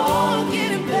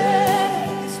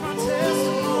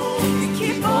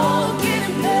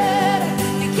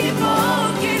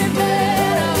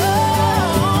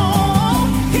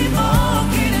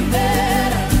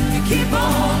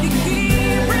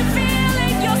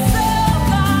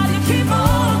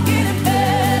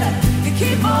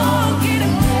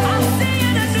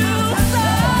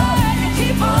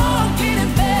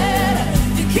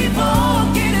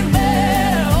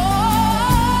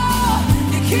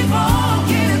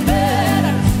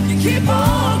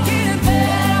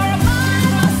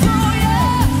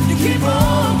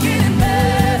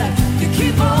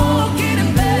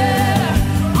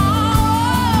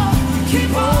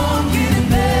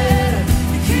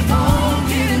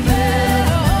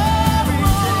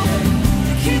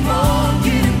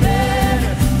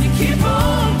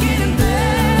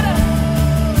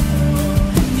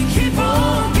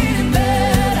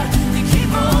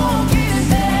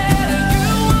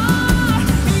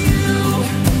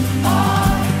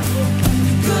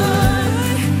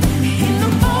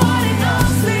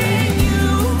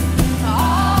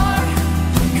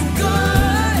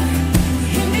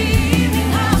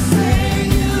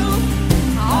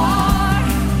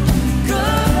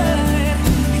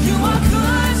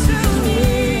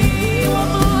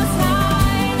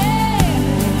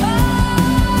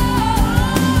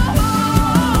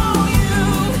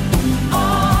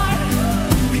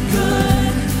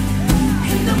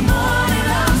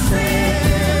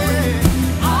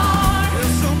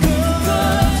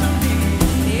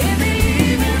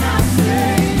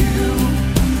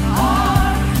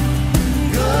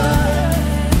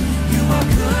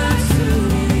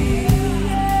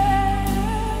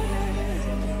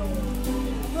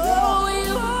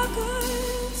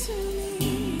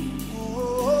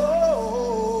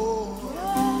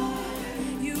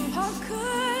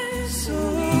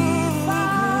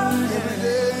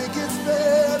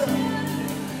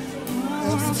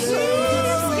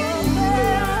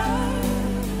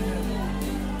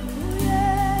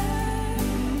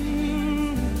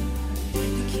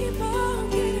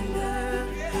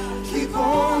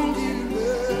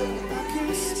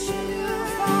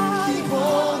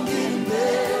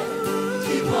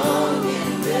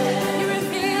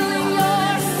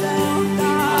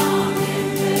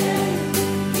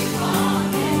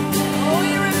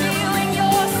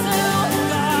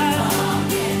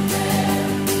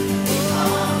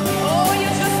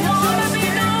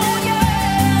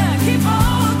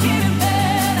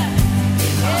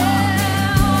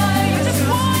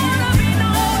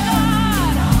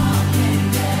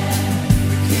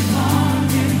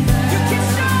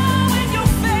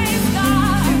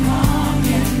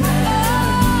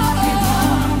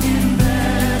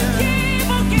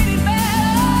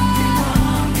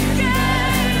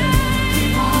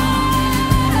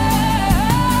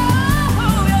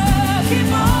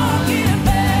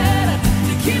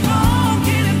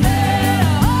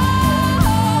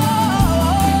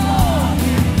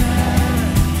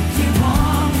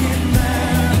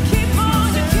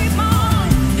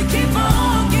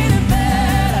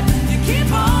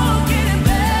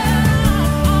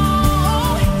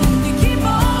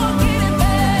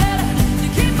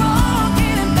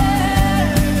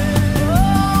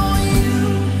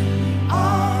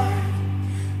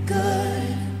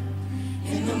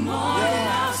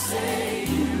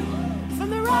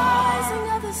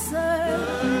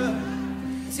 serve.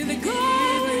 To the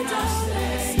glory of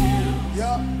you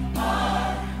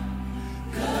are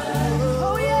good.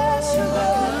 Oh yes, you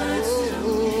are good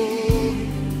to me.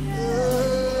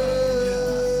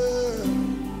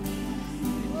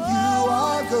 You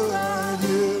are good,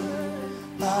 you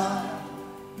are.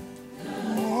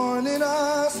 Morning I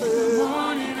say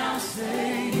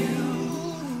you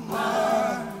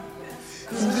are.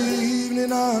 In the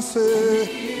evening I say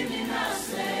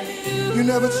you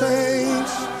never change,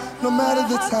 no matter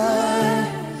the time.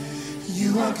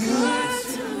 You are good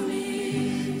to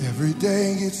me. Every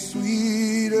day gets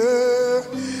sweeter,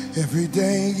 every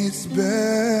day gets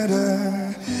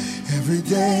better. Every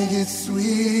day gets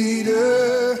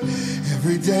sweeter,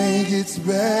 every day gets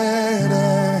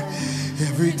better.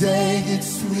 Every day gets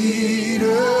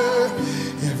sweeter,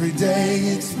 every day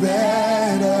gets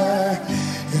better.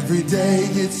 Every day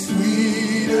gets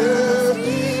sweeter,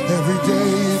 every day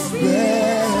is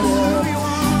better.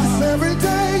 Yes, every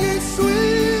day gets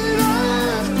sweeter,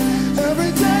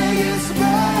 every day gets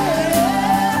better.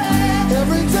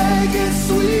 Every day gets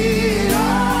sweeter,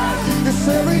 yes,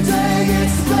 every day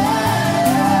gets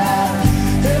better.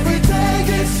 Every day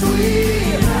gets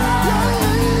sweeter.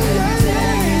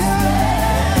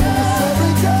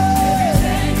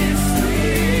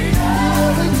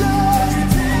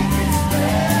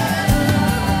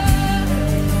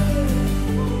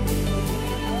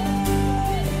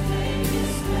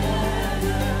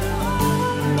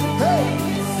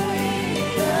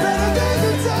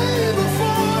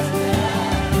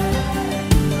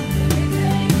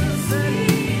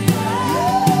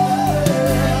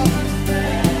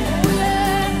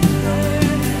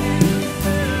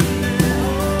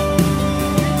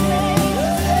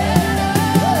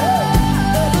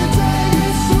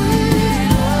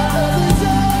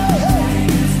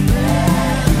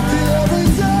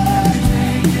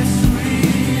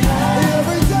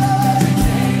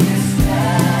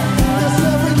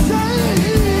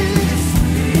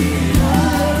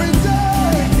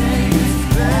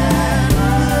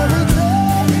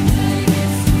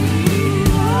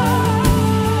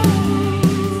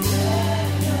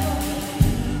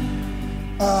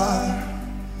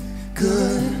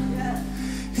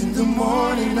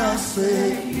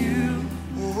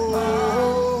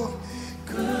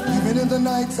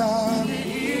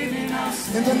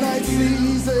 In the night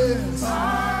seasons,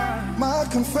 my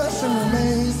confession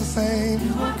remains the same.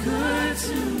 You are good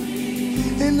to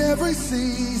me. In every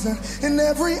season, in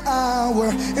every hour,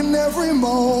 in every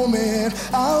moment,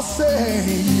 I'll say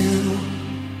you.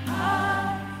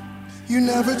 You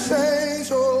never change,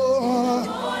 oh.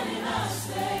 I'll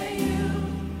say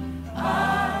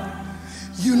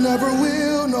you never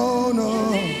will, no,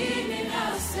 no.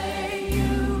 I'll say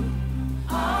you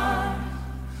are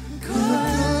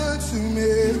good to me.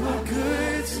 You are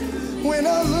good to me. When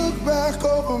I look back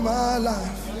over my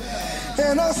life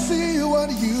and I see what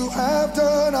you have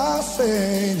done, I'll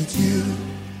say that you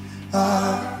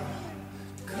are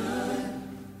good.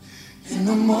 In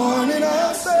the morning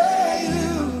I'll say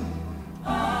you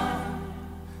are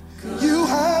good. You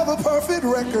have a perfect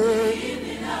record.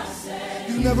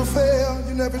 You never fail,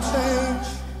 you never change.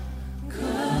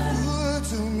 Good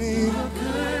to me.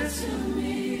 Good to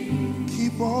me.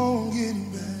 Keep on getting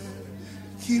better.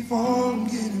 Keep on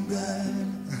getting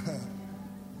better.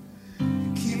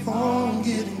 Keep on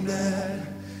getting better.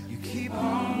 You keep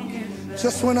on getting better.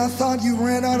 Just when I thought you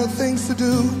ran out of things to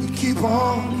do, you keep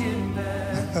on getting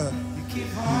better. You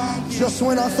keep on. Just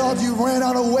when I thought you ran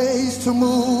out of ways to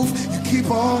move, you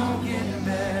keep on getting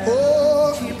better.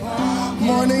 Oh, keep on.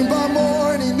 Morning by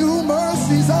morning, new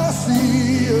mercies I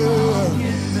see.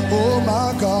 Oh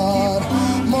my God.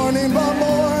 Morning by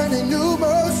morning, new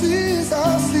mercies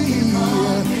I see.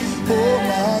 Oh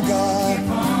my God. Keep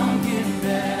on getting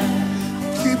better.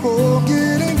 Keep on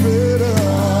getting better.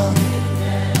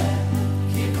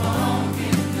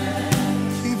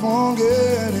 Keep on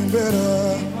getting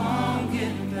better.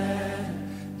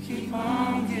 Keep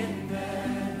on getting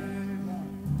better.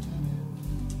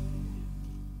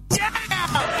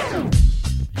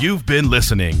 You've been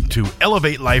listening to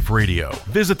Elevate Life Radio.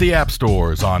 Visit the app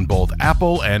stores on both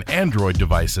Apple and Android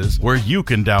devices where you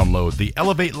can download the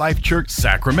Elevate Life Church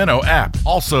Sacramento app.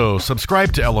 Also,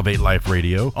 subscribe to Elevate Life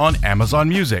Radio on Amazon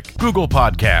Music, Google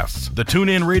Podcasts, the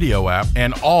TuneIn Radio app,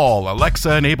 and all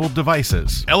Alexa-enabled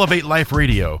devices. Elevate Life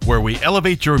Radio, where we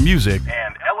elevate your music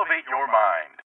and